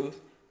real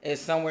truth is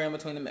somewhere in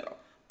between the middle.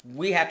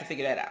 We have to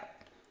figure that out.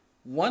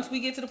 Once we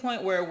get to the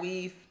point where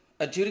we've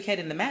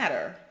adjudicated the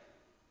matter,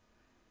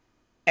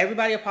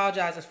 everybody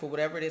apologizes for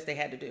whatever it is they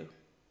had to do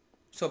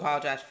to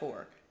apologize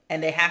for.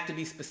 And they have to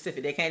be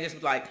specific. They can't just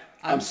be like,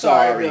 I'm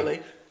sorry,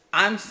 really.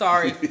 I'm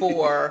sorry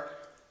for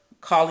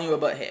calling you a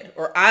butthead,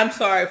 or I'm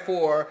sorry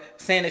for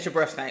saying that your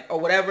breath stank, or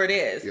whatever it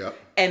is.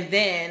 And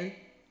then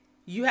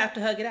you have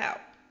to hug it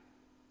out.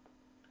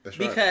 That's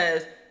right.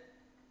 Because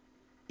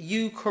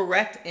you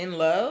correct in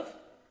love.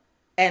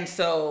 And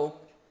so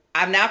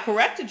I've now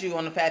corrected you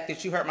on the fact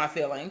that you hurt my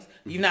feelings.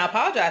 You've now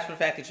apologized for the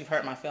fact that you've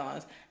hurt my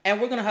feelings.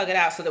 And we're going to hug it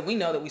out so that we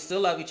know that we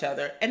still love each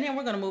other. And then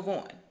we're going to move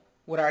on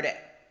with our day.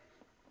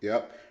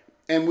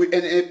 And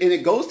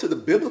it goes to the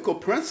biblical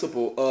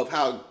principle of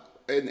how,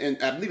 and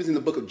I believe it's in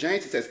the book of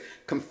James, it says,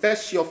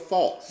 confess your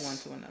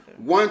faults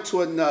one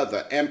to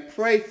another and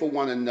pray for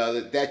one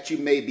another that you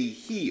may be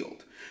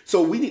healed.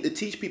 So we need to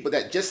teach people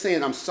that just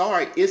saying I'm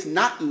sorry is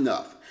not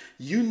enough.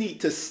 You need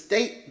to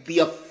state the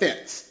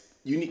offense.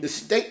 You need to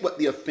state what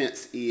the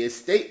offense is,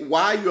 state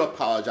why you're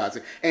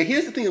apologizing. And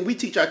here's the thing that we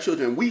teach our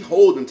children, we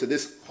hold them to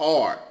this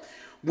hard.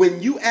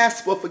 When you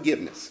ask for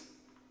forgiveness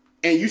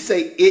and you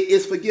say it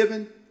is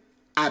forgiven,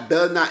 I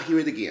better not hear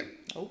it again.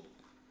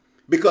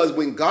 Because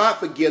when God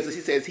forgives us,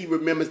 he says he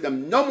remembers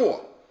them no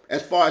more.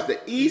 As far as the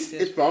east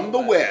is from the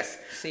west.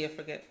 Sea of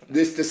forgetfulness.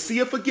 This is the sea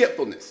of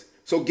forgetfulness.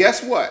 So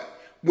guess what?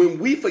 When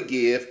we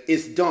forgive,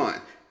 it's done.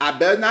 I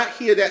better not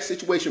hear that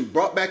situation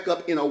brought back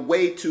up in a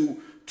way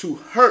to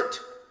hurt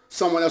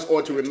someone else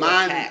or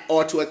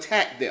to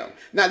attack them.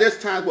 Now, there's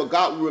times where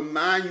God will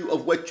remind you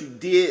of what you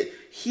did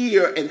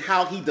here and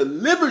how he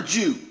delivered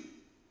you.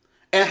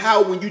 And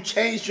how when you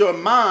change your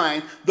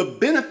mind, the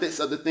benefits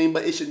of the thing,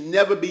 but it should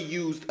never be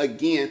used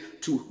again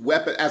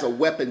as a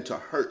weapon to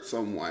hurt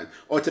someone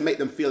or to make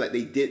them feel like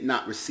they did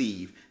not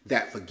receive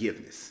that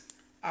forgiveness.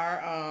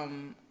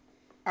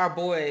 Our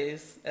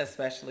boys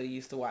especially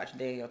used to watch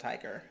Daniel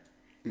Tiger.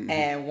 Mm-hmm.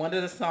 And one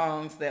of the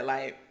songs that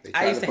like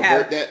I used to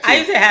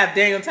have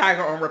Daniel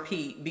Tiger on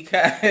repeat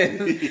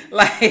because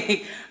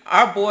like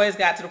our boys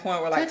got to the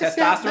point where like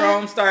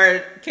testosterone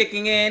started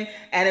kicking in,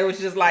 and it was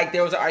just like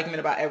there was an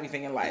argument about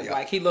everything in life. Yep.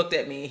 Like he looked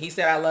at me, he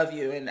said I love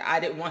you, and I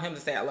didn't want him to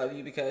say I love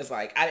you because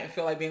like I didn't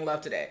feel like being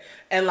loved today,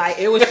 and like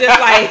it was just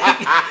like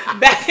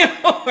back and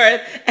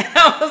forth, and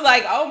I was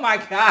like, oh my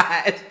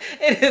God,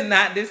 it is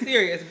not this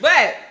serious.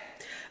 But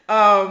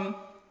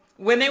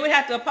when they would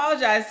have to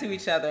apologize to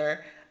each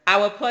other, I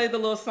would play the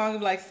little song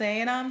of like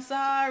saying I'm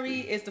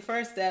sorry is the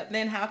first step.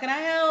 Then how can I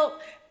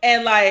help?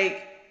 And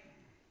like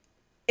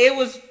it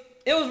was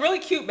really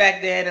cute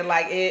back then, and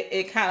like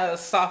it kind of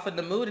softened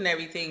the mood and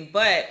everything.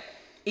 But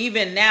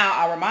even now,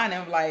 I remind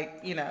them like,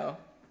 you know,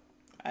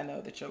 I know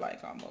that you're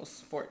like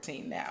almost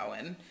 14 now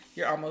and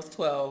you're almost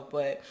 12,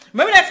 but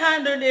remember that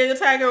time during the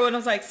Tiger when it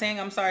was like saying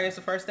I'm sorry is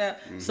the first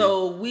step? Mm-hmm.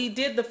 So we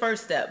did the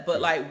first step,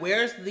 but like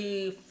where's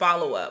the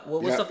follow-up?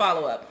 What was the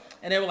follow-up?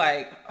 And they were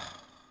like, oh.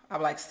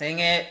 I'm like, sing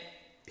it.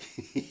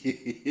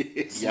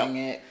 Sing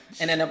it.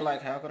 And then they'll be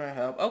like, how can I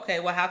help?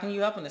 Okay, well, how can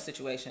you help in this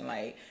situation?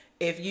 Like,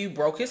 if you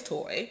broke his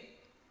toy,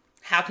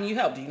 how can you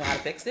help? Do you know how to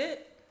fix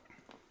it?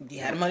 Do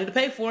you have the money to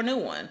pay for a new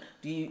one?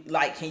 Do you,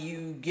 like, can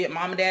you get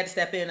mom and dad to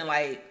step in and,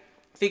 like,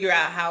 figure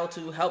out how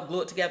to help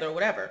glue it together or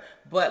whatever?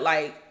 But,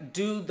 like,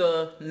 do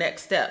the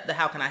next step, the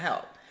how can I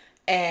help?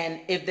 And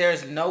if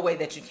there's no way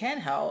that you can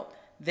help,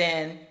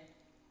 then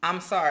I'm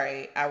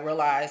sorry. I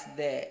realize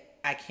that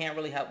I can't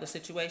really help the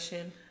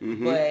situation,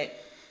 but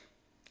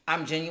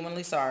I'm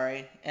genuinely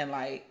sorry. And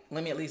like,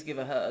 let me at least give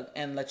a hug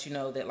and let you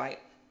know that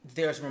like,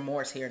 there's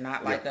remorse here,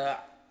 not like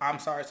I'm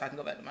sorry so I can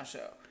go back to my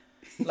show.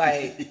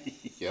 Like,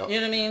 you know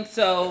what I mean?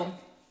 So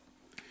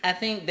I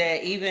think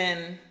that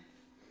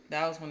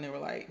that was when they were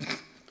like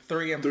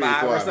 3 and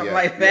 5 or something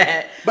like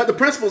that. But the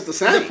principle's the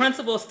same. The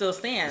principle still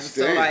stands.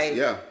 So like,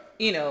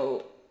 you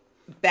know,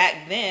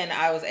 back then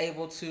I was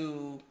able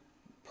to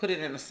put it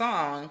in a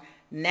song.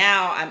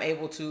 Now I'm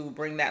able to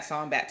bring that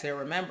song back to their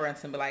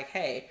remembrance and be like,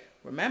 hey,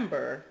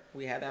 remember,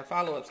 we had that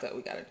follow-up step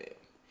we got to do.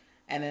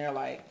 And then they're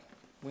like,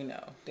 we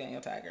know, Daniel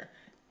Tiger.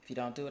 If you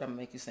don't do it, I'm going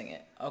to make you sing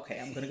it. Okay,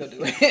 I'm going to go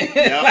do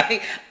it.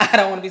 Like, I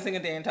don't want to be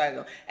singing Daniel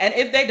Tiger. And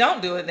if they don't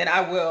do it, then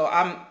I will.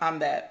 I'm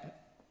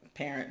that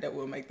parent that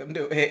will make them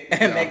do it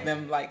and make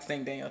them, like,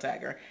 sing Daniel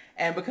Tiger.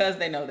 And because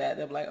they know that,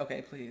 they'll be like,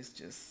 okay, please,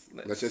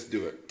 let's just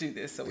do it. Do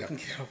this so we can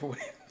get over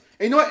with.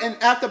 And you know what?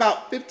 And after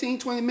about 15,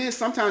 20 minutes,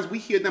 sometimes we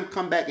hear them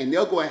come back and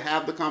they'll go and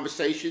have the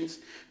conversations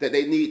that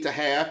they need to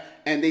have.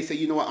 And they say,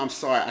 you know what? I'm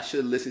sorry. I should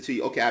have listened to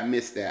you. Okay, I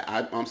missed that.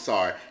 I'm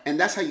sorry. And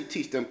that's how you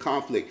teach them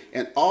conflict.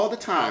 And all the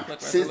time,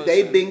 since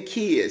they've been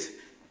kids,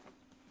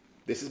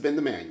 this has been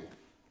the manual.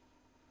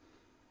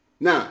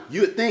 Now,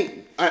 you would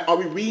think, are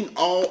we reading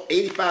all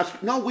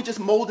 85? No, we're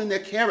just molding their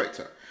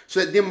character.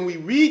 So that then when we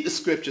read the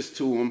scriptures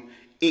to them,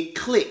 it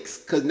clicks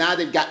because now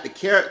they've got the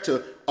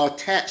character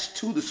attached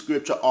to the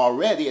scripture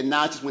already, and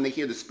now just when they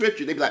hear the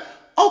scripture, they be like,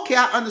 okay,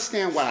 I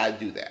understand why I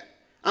do that.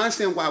 I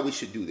understand why we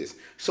should do this.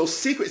 So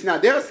secrets, now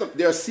there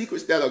are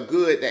secrets that are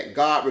good that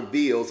God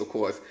reveals, of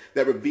course,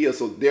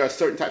 so there are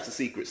certain types of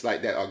secrets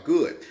like that are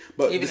good.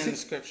 But even in the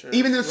scriptures.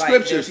 Even in the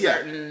scriptures,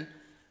 certain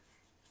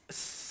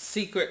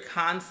secret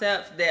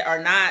concepts that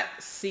are not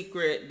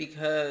secret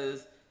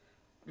because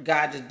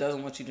God just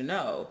doesn't want you to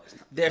know.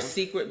 They're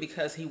secret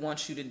because he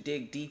wants you to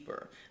dig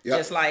deeper.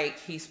 Just like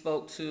he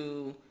spoke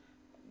to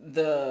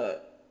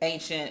the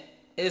ancient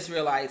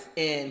Israelites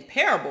in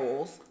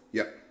parables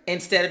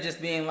instead of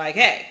just being like,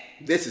 hey,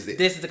 this is it.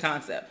 This is the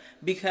concept.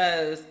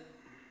 Because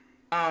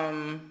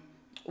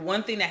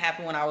one thing that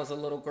happened when I was a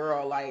little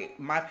girl, like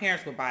my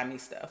parents would buy me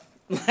stuff.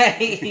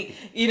 Like,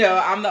 you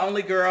know, I'm the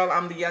only girl,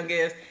 I'm the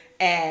youngest,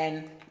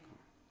 and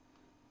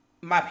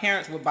my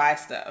parents would buy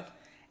stuff.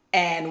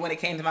 And when it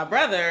came to my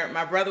brother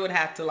would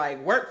have to like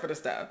work for the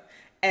stuff.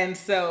 And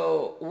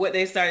so what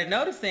they started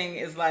noticing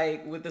is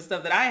like with the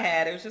stuff that I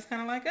had, it was just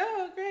kind of like,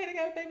 oh, great, I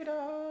got a baby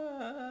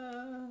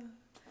doll.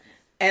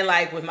 And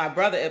like with my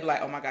brother, it'd be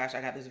like, oh my gosh,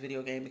 I got this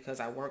video game because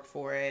I work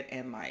for it.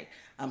 And like,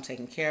 I'm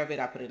taking care of it.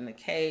 I put it in a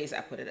case.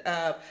 I put it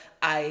up.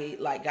 I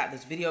like got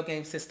this video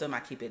game system. I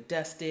keep it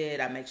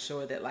dusted. I make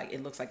sure that like,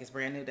 it looks like it's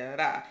brand new, da da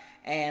da.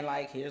 And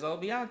like, here's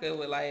old Bianca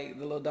with like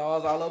the little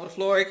dolls all over the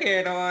floor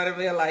carrying on. And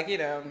we're like, you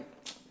know,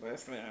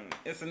 listen,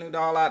 it's a new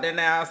doll out there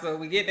now. So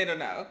we getting it or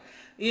no?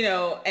 You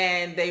know,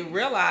 and they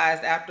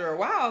realized after a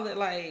while that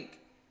like,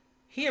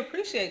 he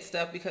appreciates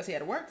stuff because he had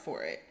to work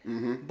for it.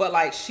 But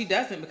like, she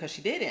doesn't because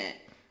she didn't.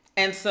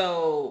 And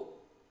so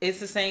it's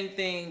the same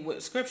thing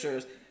with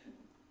scriptures.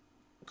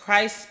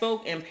 Christ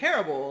spoke in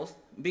parables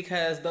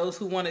because those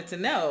who wanted to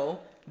know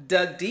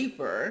dug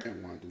deeper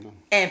And wanted to know.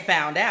 and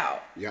found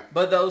out. Yeah.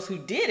 But those who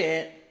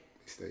didn't,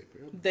 They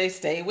they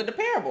stayed with the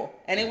parable.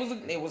 And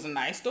it was a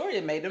nice story.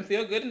 It made them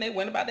feel good and they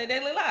went about their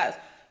daily lives.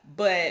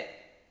 But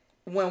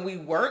when we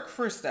work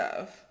for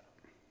stuff,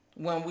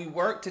 when we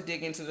work to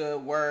dig into the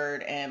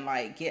word and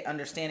like get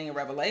understanding and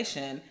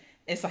revelation,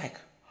 it's like,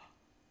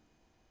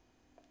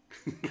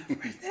 I've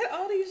read that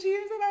all these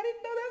years and I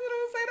didn't know that's what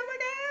I was saying. Oh my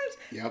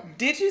gosh. Yep.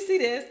 Did you see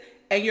this?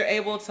 And you're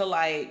able to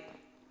like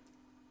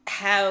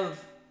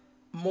have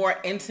more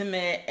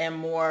intimate and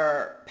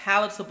more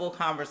palatable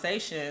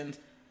conversations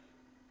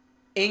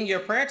in your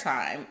prayer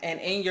time and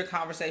in your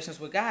conversations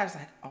with God. It's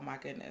like, oh my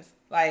goodness.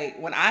 Like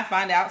when I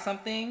find out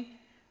something,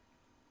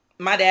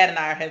 my dad and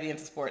I are heavy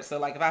into sports. So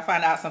like if I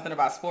find out something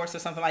about sports or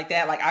something like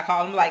that, like I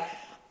call him like,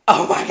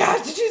 oh my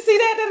gosh, did you see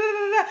that? Da, da,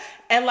 da, da.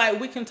 And like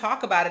we can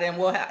talk about it and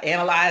we'll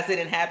analyze it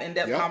and have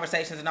in-depth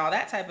conversations and all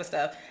that type of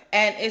stuff.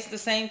 And it's the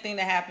same thing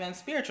that happens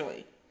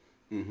spiritually.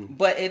 Mm-hmm.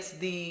 But it's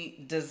the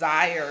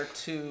desire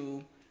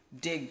to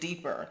dig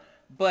deeper.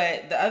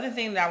 But the other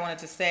thing that I wanted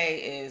to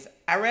say is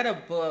I read a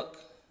book,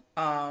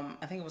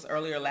 I think it was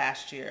earlier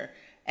last year,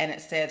 and it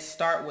said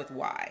start with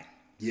why.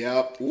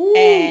 Yep. Ooh,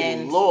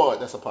 And Lord,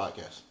 that's a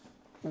podcast.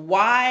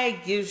 why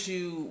gives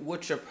you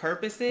what your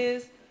purpose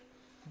is,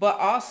 but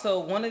also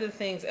one of the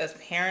things as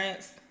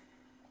parents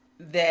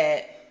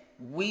that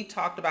we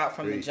talked about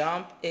from the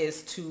jump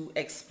is to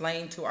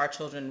explain to our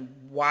children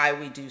why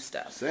we do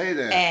stuff. Say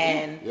that.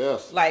 And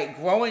yes. like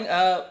growing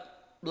up,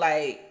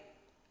 like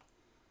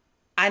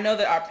I know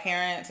that our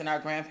parents and our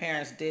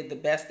grandparents did the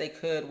best they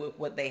could with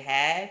what they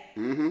had.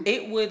 Mm-hmm.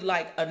 It would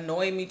like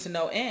annoy me to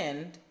no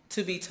end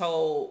to be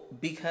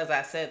told because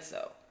I said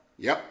so.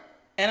 Yep.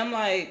 And I'm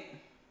like,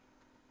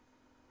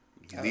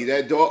 leave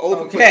that door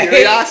open for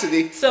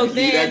curiosity. So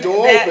leave then that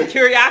door that open.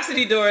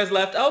 curiosity door is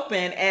left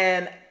open,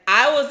 and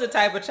I was the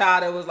type of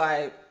child that was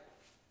like,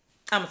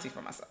 I'm gonna see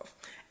for myself,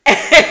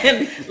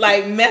 and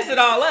like mess it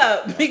all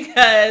up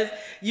because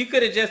you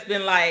could have just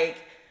been like,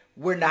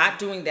 we're not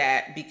doing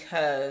that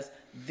because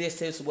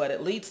this is what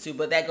it leads to.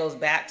 But that goes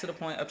back to the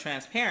point of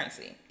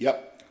transparency.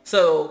 Yep.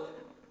 So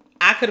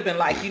I could have been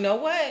like, you know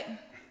what?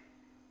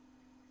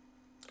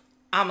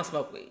 I'm gonna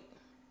smoke weed.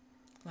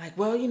 Like,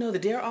 well, you know, the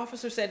DARE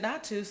officer said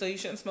not to, so you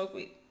shouldn't smoke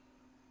weed.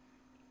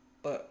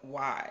 But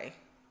why?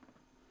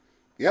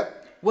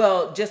 Yep.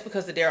 Well, just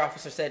because the DARE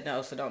officer said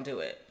no, so don't do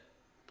it.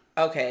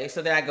 Okay,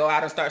 so then I go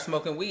out and start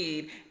smoking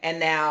weed, and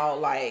now,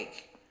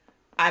 like,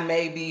 I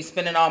may be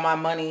spending all my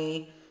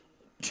money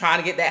trying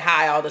to get that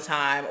high all the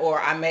time,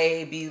 or I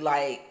may be,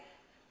 like,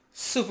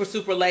 super,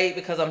 super late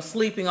because I'm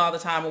sleeping all the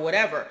time or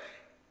whatever.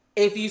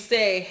 If you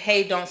say,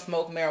 hey, don't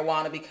smoke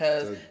marijuana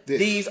because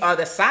these are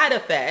the side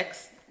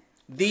effects,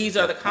 these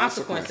are the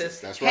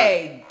consequences. That's right.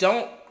 Hey,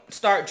 don't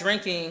start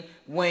drinking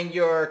when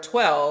you're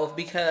 12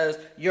 because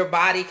your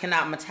body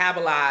cannot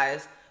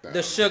metabolize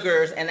the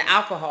sugars and the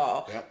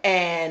alcohol,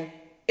 and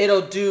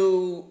it'll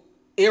do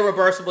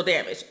irreversible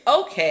damage.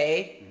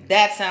 Okay,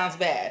 that sounds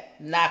bad.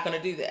 Not going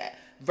to do that.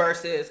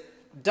 Versus,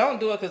 don't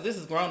do it because this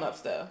is grown-up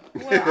stuff.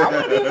 Well, I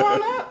want to be a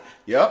grown-up.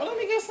 Yep. Well, let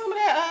me get some of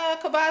that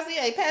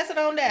Cavassier. Pass it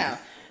on down.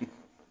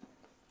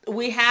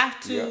 We have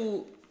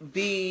to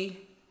be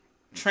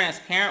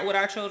transparent with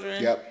our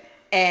children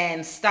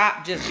and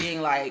stop just being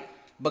like,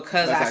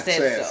 because I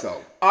said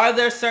so. Are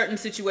there certain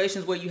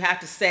situations where you have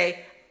to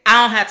say,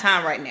 I don't have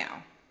time right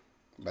now?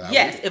 But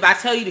yes, if I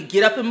tell you to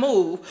get up and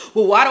move,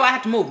 well, why do I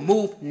have to move?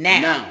 Move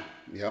now.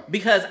 Yep.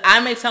 Because I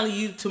may tell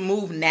you to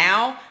move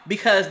now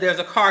because there's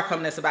a car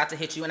coming that's about to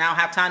hit you and I don't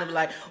have time to be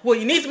like, well,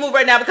 you need to move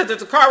right now because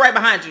there's a car right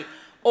behind you.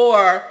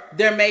 Or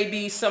there may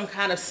be some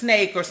kind of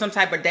snake or some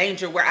type of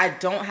danger where I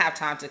don't have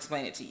time to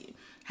explain it to you.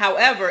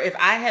 However, if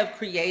I have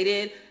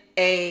created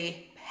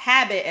a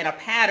habit and a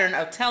pattern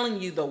of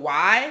telling you the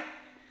why,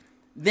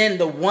 then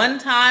the one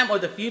time or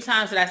the few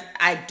times that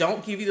I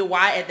don't give you the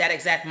why at that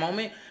exact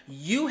moment,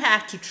 you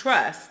have to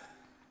trust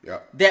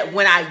that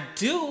when I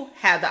do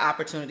have the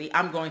opportunity,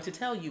 I'm going to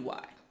tell you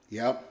why.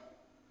 Yep.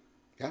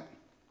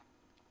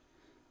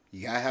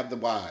 You gotta have the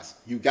whys.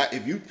 You got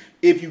if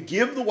you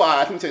give the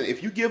whys, let me tell you,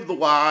 if you give the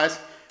whys,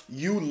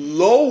 you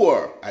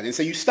lower. I didn't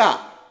say you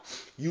stop.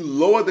 You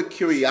lower the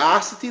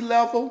curiosity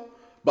level,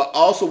 but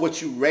also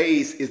what you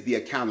raise is the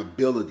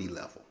accountability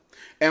level.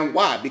 And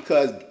why?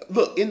 Because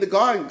look, in the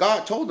garden,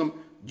 God told them,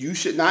 you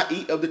should not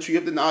eat of the tree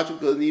of the knowledge of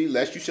good and evil,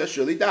 lest you shall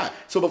surely die.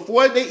 So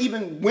before they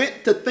even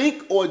went to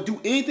think or do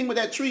anything with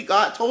that tree,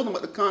 God told them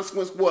what the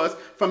consequence was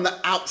from the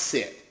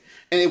outset.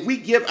 And if we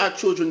give our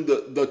children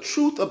the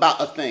truth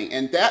about a thing,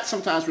 and that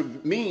sometimes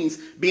means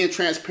being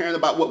transparent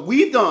about what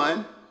we've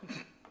done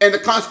and the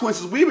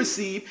consequences we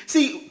receive.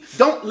 See,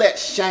 don't let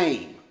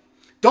shame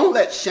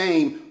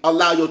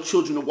allow your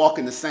children to walk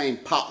in the same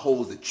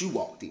potholes that you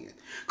walked in.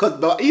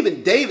 Because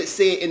even David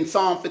said in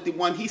Psalm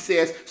 51, he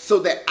says, so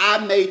that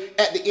I may,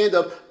 at the end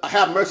of,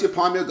 have mercy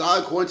upon me, O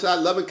God, according to thy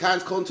loving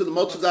kindness, according to the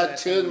multitude of thy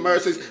tender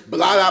mercies,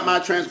 blot out my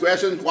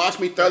transgressions, wash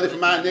me thoroughly from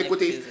my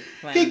iniquities.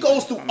 He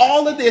goes through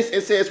all of this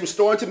and says,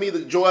 restore unto me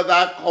the joy of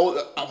thy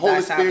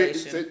Holy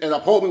Spirit, and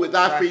uphold me with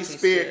thy free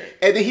spirit.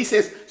 And then he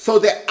says, so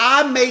that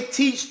I may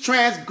teach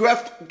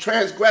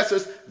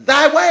transgressors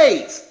thy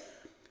ways.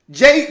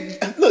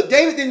 Look,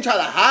 David didn't try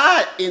to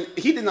hide, and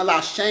he didn't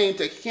allow shame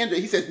to hinder.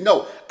 He says,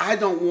 no, I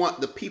don't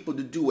want the people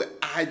to do what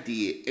I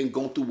did and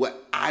go through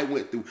what I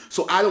went through.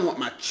 So I don't want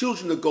my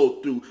children to go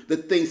through the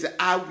things that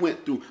I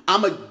went through.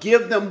 I'm going to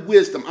give them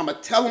wisdom. I'm going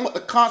to tell them what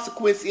the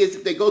consequence is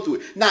if they go through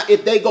it. Now,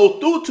 if they go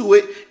through to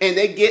it and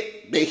they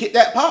hit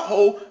that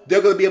pothole,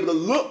 they're going to be able to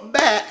look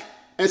back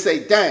and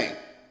say, dang,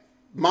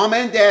 Mama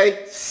and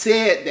Daddy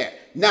said that.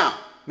 Now,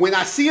 when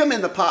I see them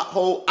in the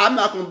pothole, I'm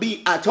not going to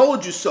be, I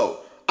told you so.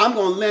 I'm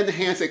going to lend a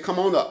hand and say, come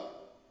on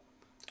up.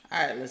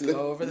 All right, let's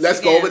go over this Let's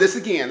go over this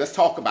again. Let's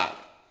talk about it.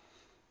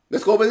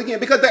 Let's go over it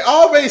again. Because they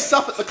already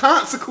suffered the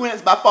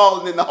consequence by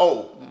falling in the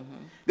hole.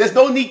 Mm-hmm. There's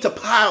no need to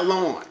pile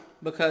on.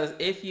 Because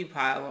if you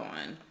pile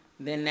on,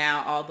 then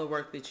now all the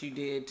work that you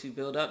did to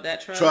build up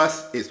that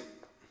trust is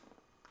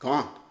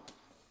gone.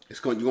 You're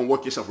going to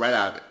work yourself right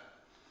out of it.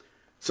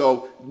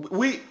 So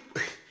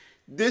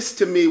this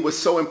to me was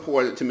so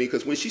important to me,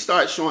 because when she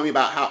started showing me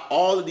about how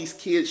all of these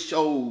kids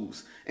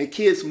shows and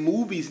kids'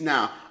 movies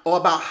now are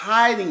about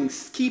hiding,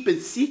 keeping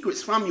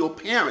secrets from your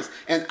parents.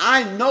 And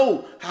I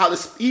know how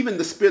even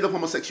the spirit of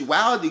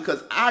homosexuality,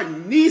 because our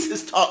niece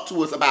has talked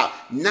to us about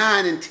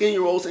 9 and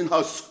 10-year-olds in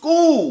her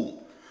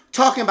school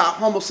talking about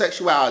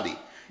homosexuality.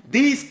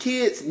 These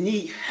kids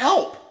need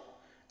help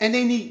and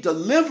they need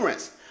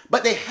deliverance.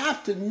 But they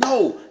have to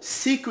know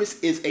secrets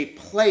is a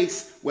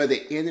place where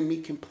the enemy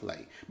can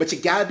play. But you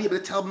got to be able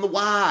to tell them the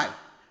why.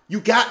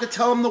 You got to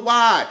tell them the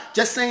why.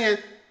 Just saying,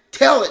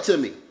 tell it to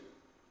me.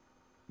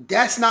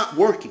 That's not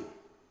working.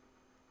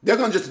 They're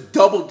going to just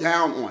double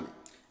down on it.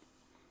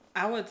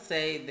 I would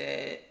say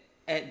that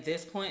at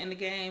this point in the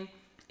game,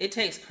 it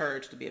takes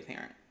courage to be a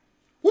parent.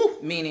 Woo.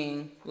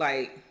 Meaning,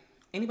 like,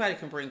 anybody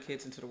can bring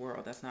kids into the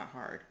world. That's not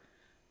hard.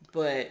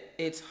 But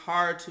it's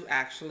hard to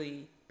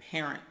actually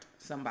parent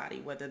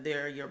somebody, whether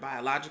they're your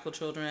biological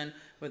children,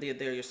 whether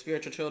they're your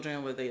spiritual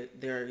children, whether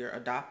they're your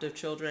adoptive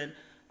children.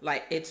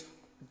 Like, it's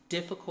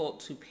difficult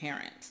to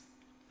parent.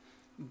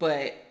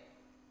 But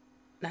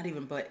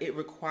it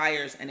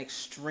requires an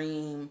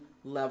extreme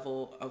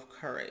level of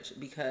courage,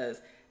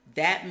 because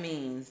that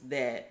means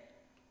that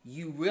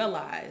you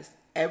realize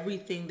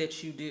everything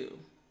that you do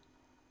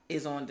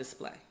is on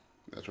display.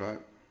 That's right.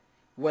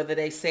 Whether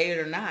they say it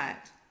or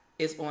not,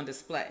 it's on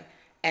display.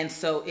 And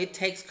so it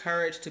takes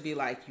courage to be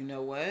like, you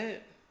know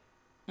what?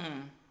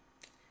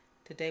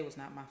 Today was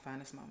not my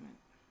finest moment.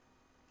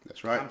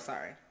 That's right. I'm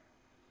sorry.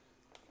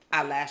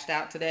 I lashed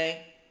out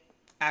today.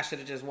 I should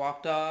have just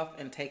walked off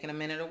and taken a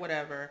minute or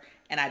whatever,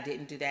 and I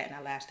didn't do that, and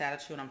I lashed out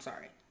at you, and I'm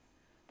sorry.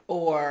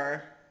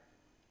 Or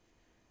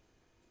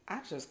I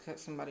just cut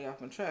somebody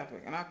off in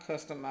traffic, and I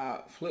cussed them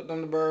out, flipped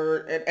them the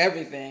bird, and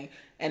everything,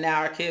 and now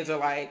our kids are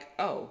like,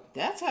 oh,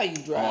 that's how you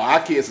drive. Oh, our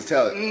kids will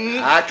tell it.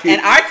 Mm-hmm.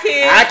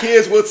 Our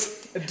kids will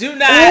do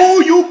not.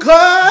 Oh, you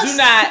cuss. Do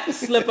not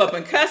slip up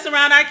and cuss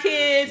around our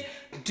kids.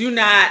 Do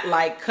not,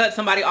 like, cut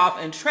somebody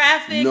off in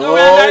traffic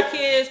around our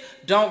kids.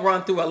 Don't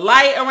run through a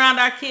light around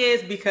our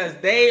kids, because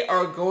they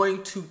are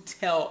going to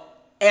tell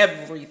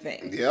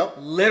everything. Yep.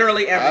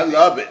 Literally everything. I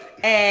love it.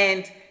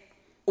 And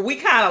we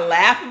kind of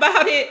laugh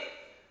about it,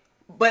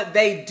 but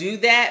they do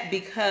that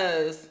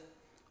because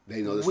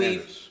they know the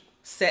standards. We've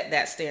set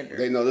that standard.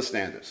 They know the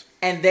standards.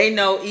 And they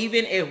know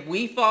even if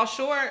we fall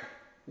short,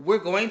 we're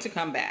going to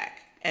come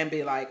back and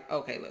be like,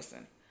 okay,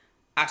 listen,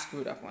 I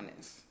screwed up on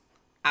this.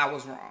 I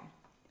was wrong.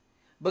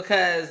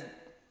 Because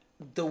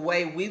the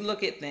way we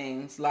look at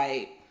things,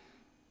 like,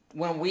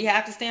 when we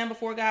have to stand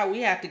before God,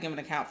 we have to give an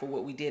account for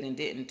what we did and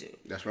didn't do.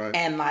 That's right.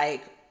 And,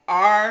 like,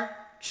 our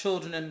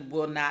children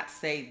will not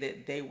say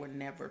that they were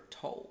never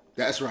told.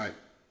 That's right.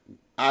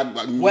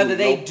 Whether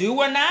they do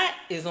or not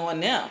is on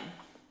them.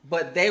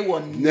 But they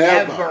will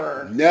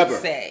never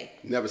say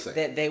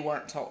that they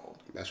weren't told.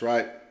 That's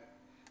right.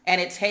 And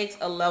it takes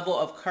a level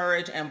of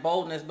courage and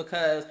boldness,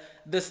 because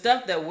the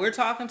stuff that we're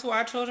talking to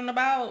our children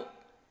about,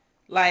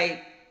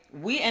 like,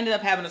 we ended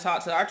up having to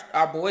talk to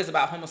our boys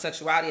about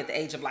homosexuality at the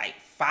age of, like,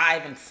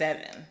 5 and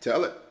 7.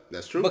 Tell it.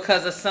 That's true.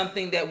 Because of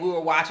something that we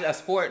were watching, a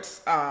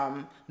sports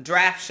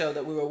draft show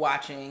that we were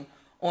watching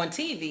on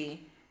TV.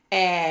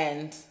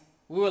 And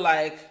we were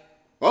like,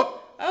 oh,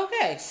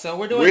 okay, so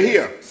we're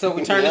here. So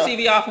we turned the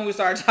TV off and we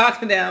started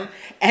talking to them.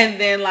 And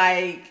then,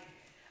 like,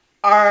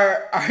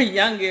 our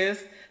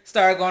youngest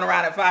started going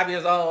around at 5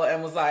 years old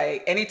and was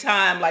like,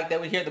 anytime, like, they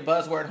would hear the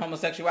buzzword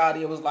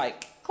homosexuality, it was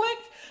like, click,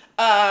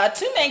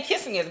 2 men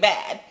kissing is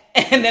bad.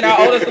 And then our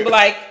oldest would be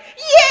like,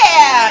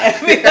 yeah,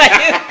 and be like,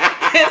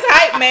 his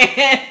hype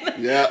man.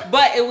 Yeah.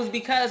 But it was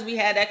because we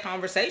had that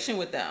conversation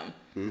with them.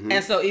 Mm-hmm.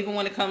 And so even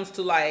when it comes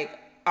to, like,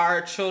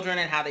 our children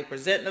and how they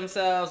present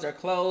themselves, their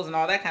clothes and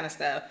all that kind of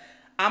stuff,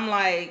 I'm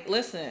like,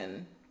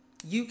 listen,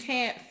 you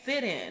can't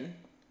fit in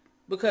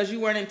because you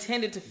weren't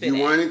intended to fit in.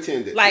 You weren't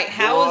intended. Like,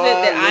 how is it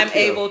that I'm look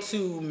here. able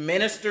to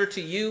minister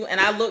to you and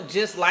I look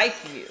just like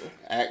you?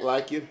 Act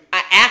like you.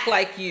 I act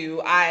like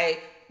you. I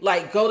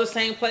like go the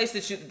same place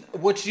that you,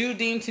 what you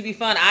deem to be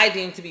fun, I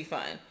deem to be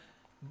fun.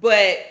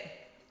 But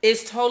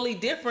it's totally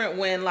different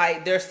when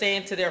like they're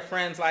saying to their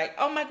friends like,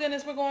 oh my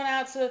goodness, we're going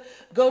out to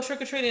go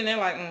trick-or-treating. And they're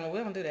like, we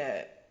don't do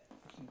that.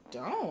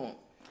 Don't.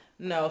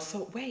 No,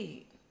 so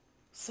wait.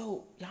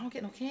 So y'all don't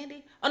get no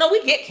candy? Oh no,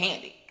 we get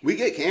candy. We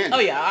get candy. Oh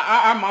yeah,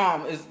 our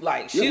mom is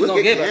like, she's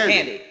gonna give us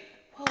candy.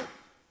 Well,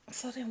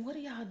 so then what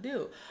do y'all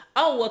do?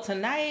 Oh, well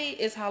tonight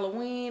is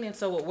Halloween, and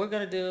so what we're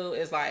gonna do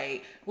is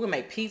like, we're gonna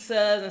make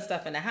pizzas and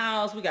stuff in the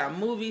house. We got a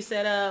movie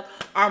set up.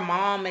 Our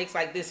mom makes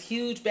like this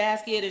huge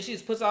basket, and she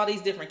just puts all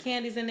these different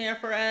candies in there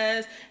for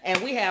us.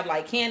 And we have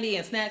like candy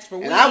and snacks for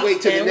weeks. And I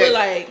wait till the next,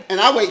 like, and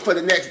I wait for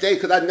the next day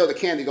because I know the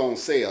candy gonna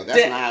sell.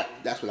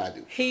 That's what I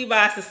do. He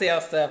buys the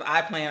sale stuff.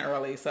 I plan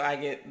early, so I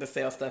get the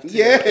sale stuff too.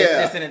 Yeah. It's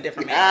just in a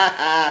different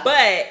manner.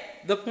 But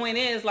the point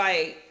is,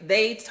 like,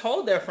 they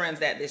told their friends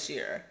that this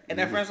year, and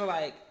their friends were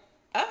like,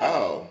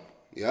 oh.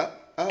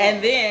 Yep. Oh.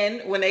 And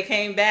then when they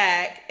came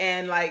back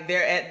and like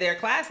they're at their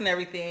class and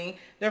everything,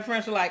 their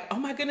friends were like, oh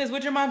my goodness,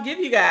 what'd your mom give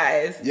you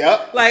guys?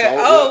 Yep. Like,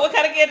 what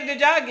kind of candy did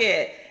y'all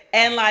get?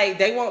 And like,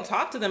 they won't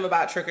talk to them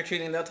about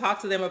trick-or-treating. They'll talk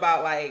to them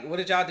about like, what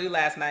did y'all do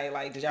last night?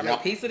 Like, did y'all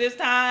make pizza this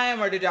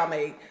time? Or did y'all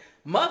make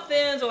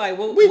muffins? Or like,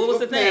 what was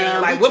the thing?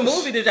 Like, what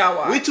movie did y'all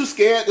watch? We too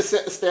scared to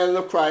set the standard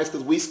of Christ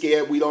because we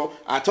scared we don't.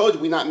 I told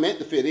you we're not meant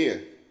to fit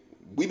in.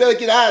 We better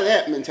get out of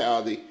that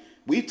mentality.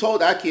 We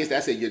told our kids that. I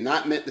said, you're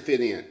not meant to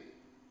fit in.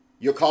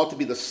 You're called to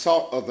be the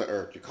salt of the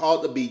earth. You're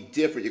called to be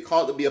different. You're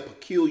called to be a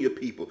peculiar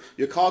people.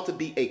 You're called to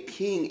be a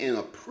king and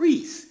a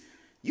priest.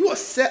 You are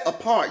set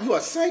apart. You are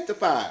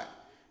sanctified.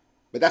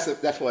 But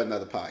that's for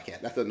another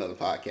podcast. That's another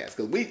podcast.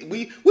 Because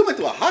we went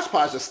through a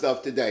hodgepodge of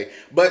stuff today.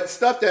 But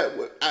stuff that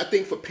I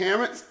think for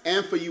parents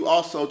and for you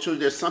also, children,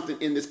 there's something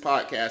in this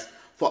podcast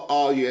for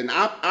all you. And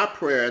our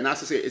prayer and our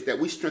sincerity is that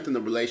we strengthen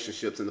the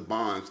relationships and the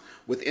bonds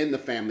within the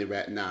family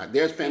right now.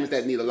 There's families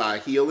that need a lot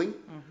of healing.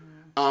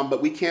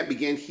 But we can't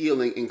begin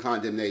healing in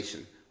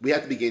condemnation. We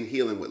have to begin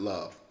healing with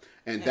love.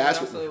 And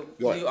that's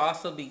you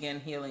also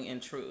begin healing in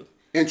truth.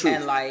 In truth.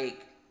 And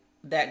like,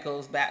 that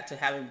goes back to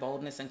having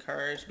boldness and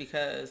courage,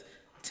 because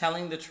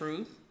telling the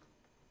truth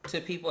to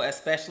people,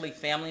 especially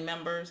family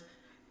members,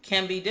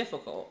 can be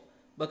difficult.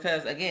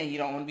 Because again, you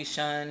don't want to be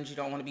shunned, you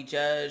don't want to be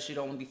judged, you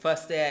don't want to be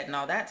fussed at and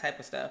all that type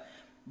of stuff.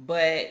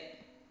 But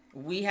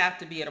we have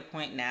to be at a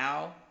point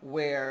now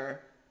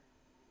where,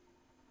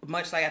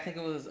 much like I think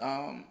it was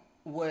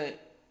what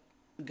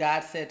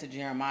God said to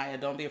Jeremiah,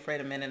 don't be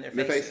afraid of men in their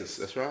faces.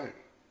 That's right.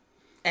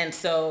 And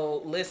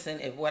so, listen,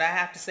 if what I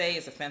have to say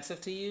is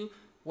offensive to you,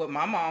 what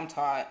my mom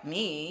taught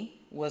me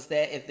was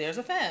that if there's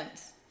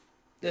offense,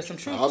 there's some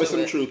truth to it. Always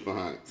some truth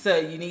behind it. So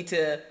you need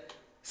to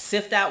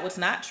sift out what's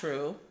not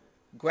true,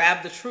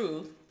 grab the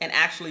truth, and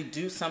actually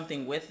do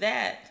something with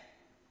that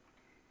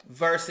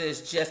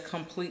versus just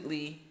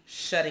completely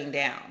shutting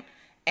down.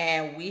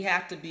 And we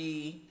have to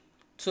be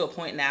to a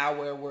point now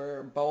where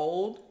we're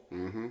bold,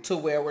 to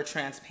where we're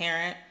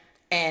transparent,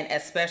 and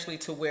especially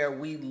to where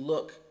we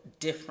look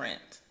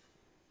different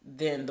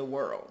than the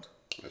world.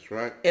 That's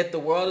right. If the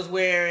world is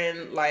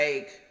wearing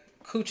like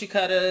coochie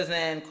cutters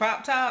and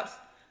crop tops,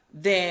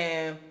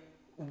 then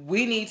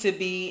we need to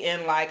be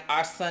in like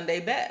our Sunday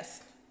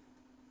best.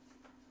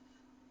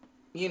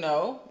 You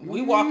know,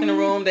 we walk in the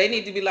room, they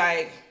need to be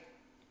like,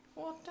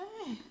 well,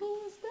 dang,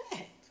 who is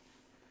that?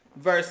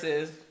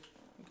 Versus,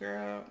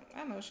 girl,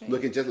 I know she ain't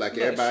looking just like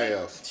everybody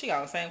else. She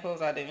got the same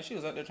clothes I did, and she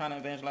was up there trying to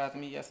evangelize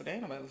me yesterday.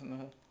 Ain't nobody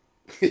listening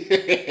to her.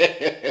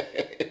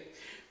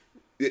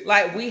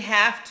 Like, we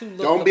have to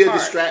look Don't be a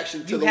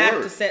distraction to the word. You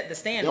have to set the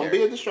standard. Don't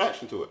be a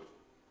distraction to it.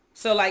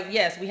 So, like,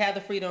 yes, we have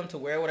the freedom to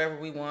wear whatever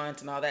we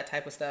want and all that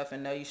type of stuff.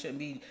 And no, you shouldn't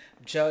be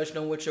judged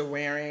on what you're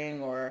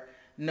wearing, or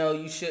no,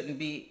 you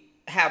shouldn't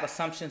have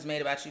assumptions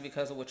made about you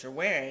because of what you're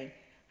wearing.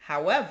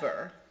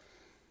 However,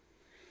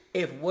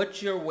 if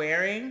what you're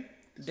wearing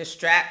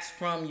distracts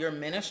from your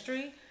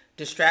ministry,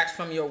 distracts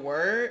from your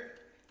word,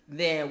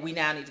 then we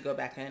now need to go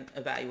back and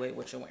evaluate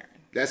what you're wearing.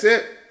 That's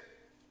it.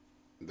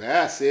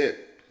 That's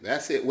it.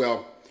 That's it.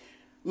 Well,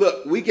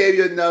 look, we gave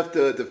you enough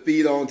to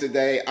feed on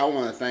today. I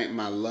want to thank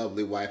my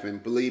lovely wife,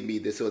 and believe me,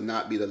 this will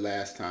not be the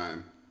last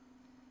time.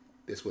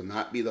 This will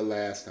not be the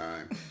last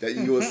time that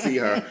you will see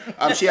her.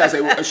 She has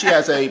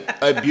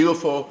a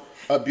beautiful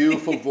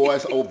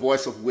voice, a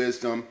voice of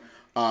wisdom.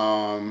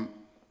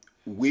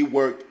 We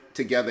work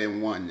together in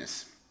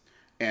oneness,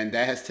 and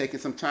that has taken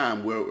some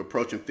time. We're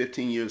approaching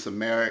 15 years of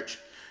marriage,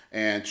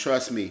 and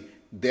trust me,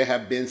 there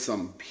have been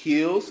some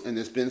hills and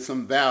there's been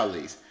some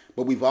valleys.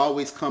 But we've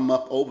always come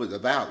up over the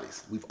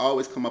valleys. We've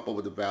always come up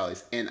over the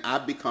valleys. And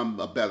I've become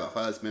a better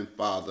husband,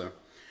 father,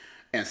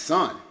 and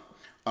son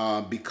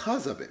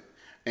because of it.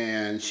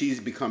 And she's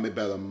become a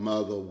better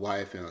mother,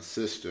 wife, and a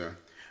sister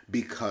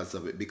because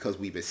of it, because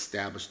we've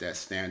established that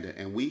standard,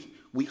 and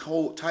we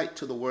hold tight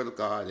to the word of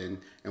God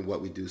and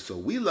what we do. So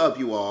we love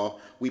you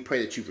all. We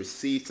pray that you've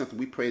received something.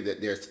 We pray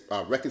that there's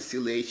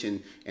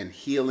reconciliation and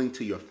healing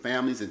to your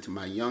families and to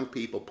my young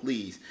people.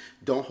 Please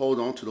don't hold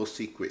on to those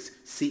secrets.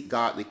 Seek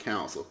godly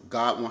counsel.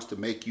 God wants to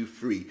make you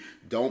free.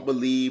 Don't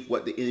believe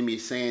what the enemy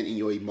is saying in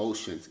your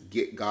emotions.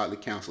 Get godly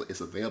counsel.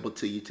 It's available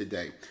to you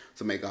today.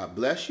 So may God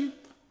bless you.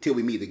 Till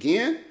we meet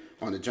again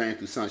on the Journey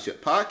Through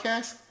Sonship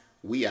podcast,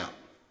 we out.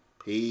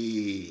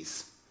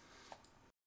 Peace.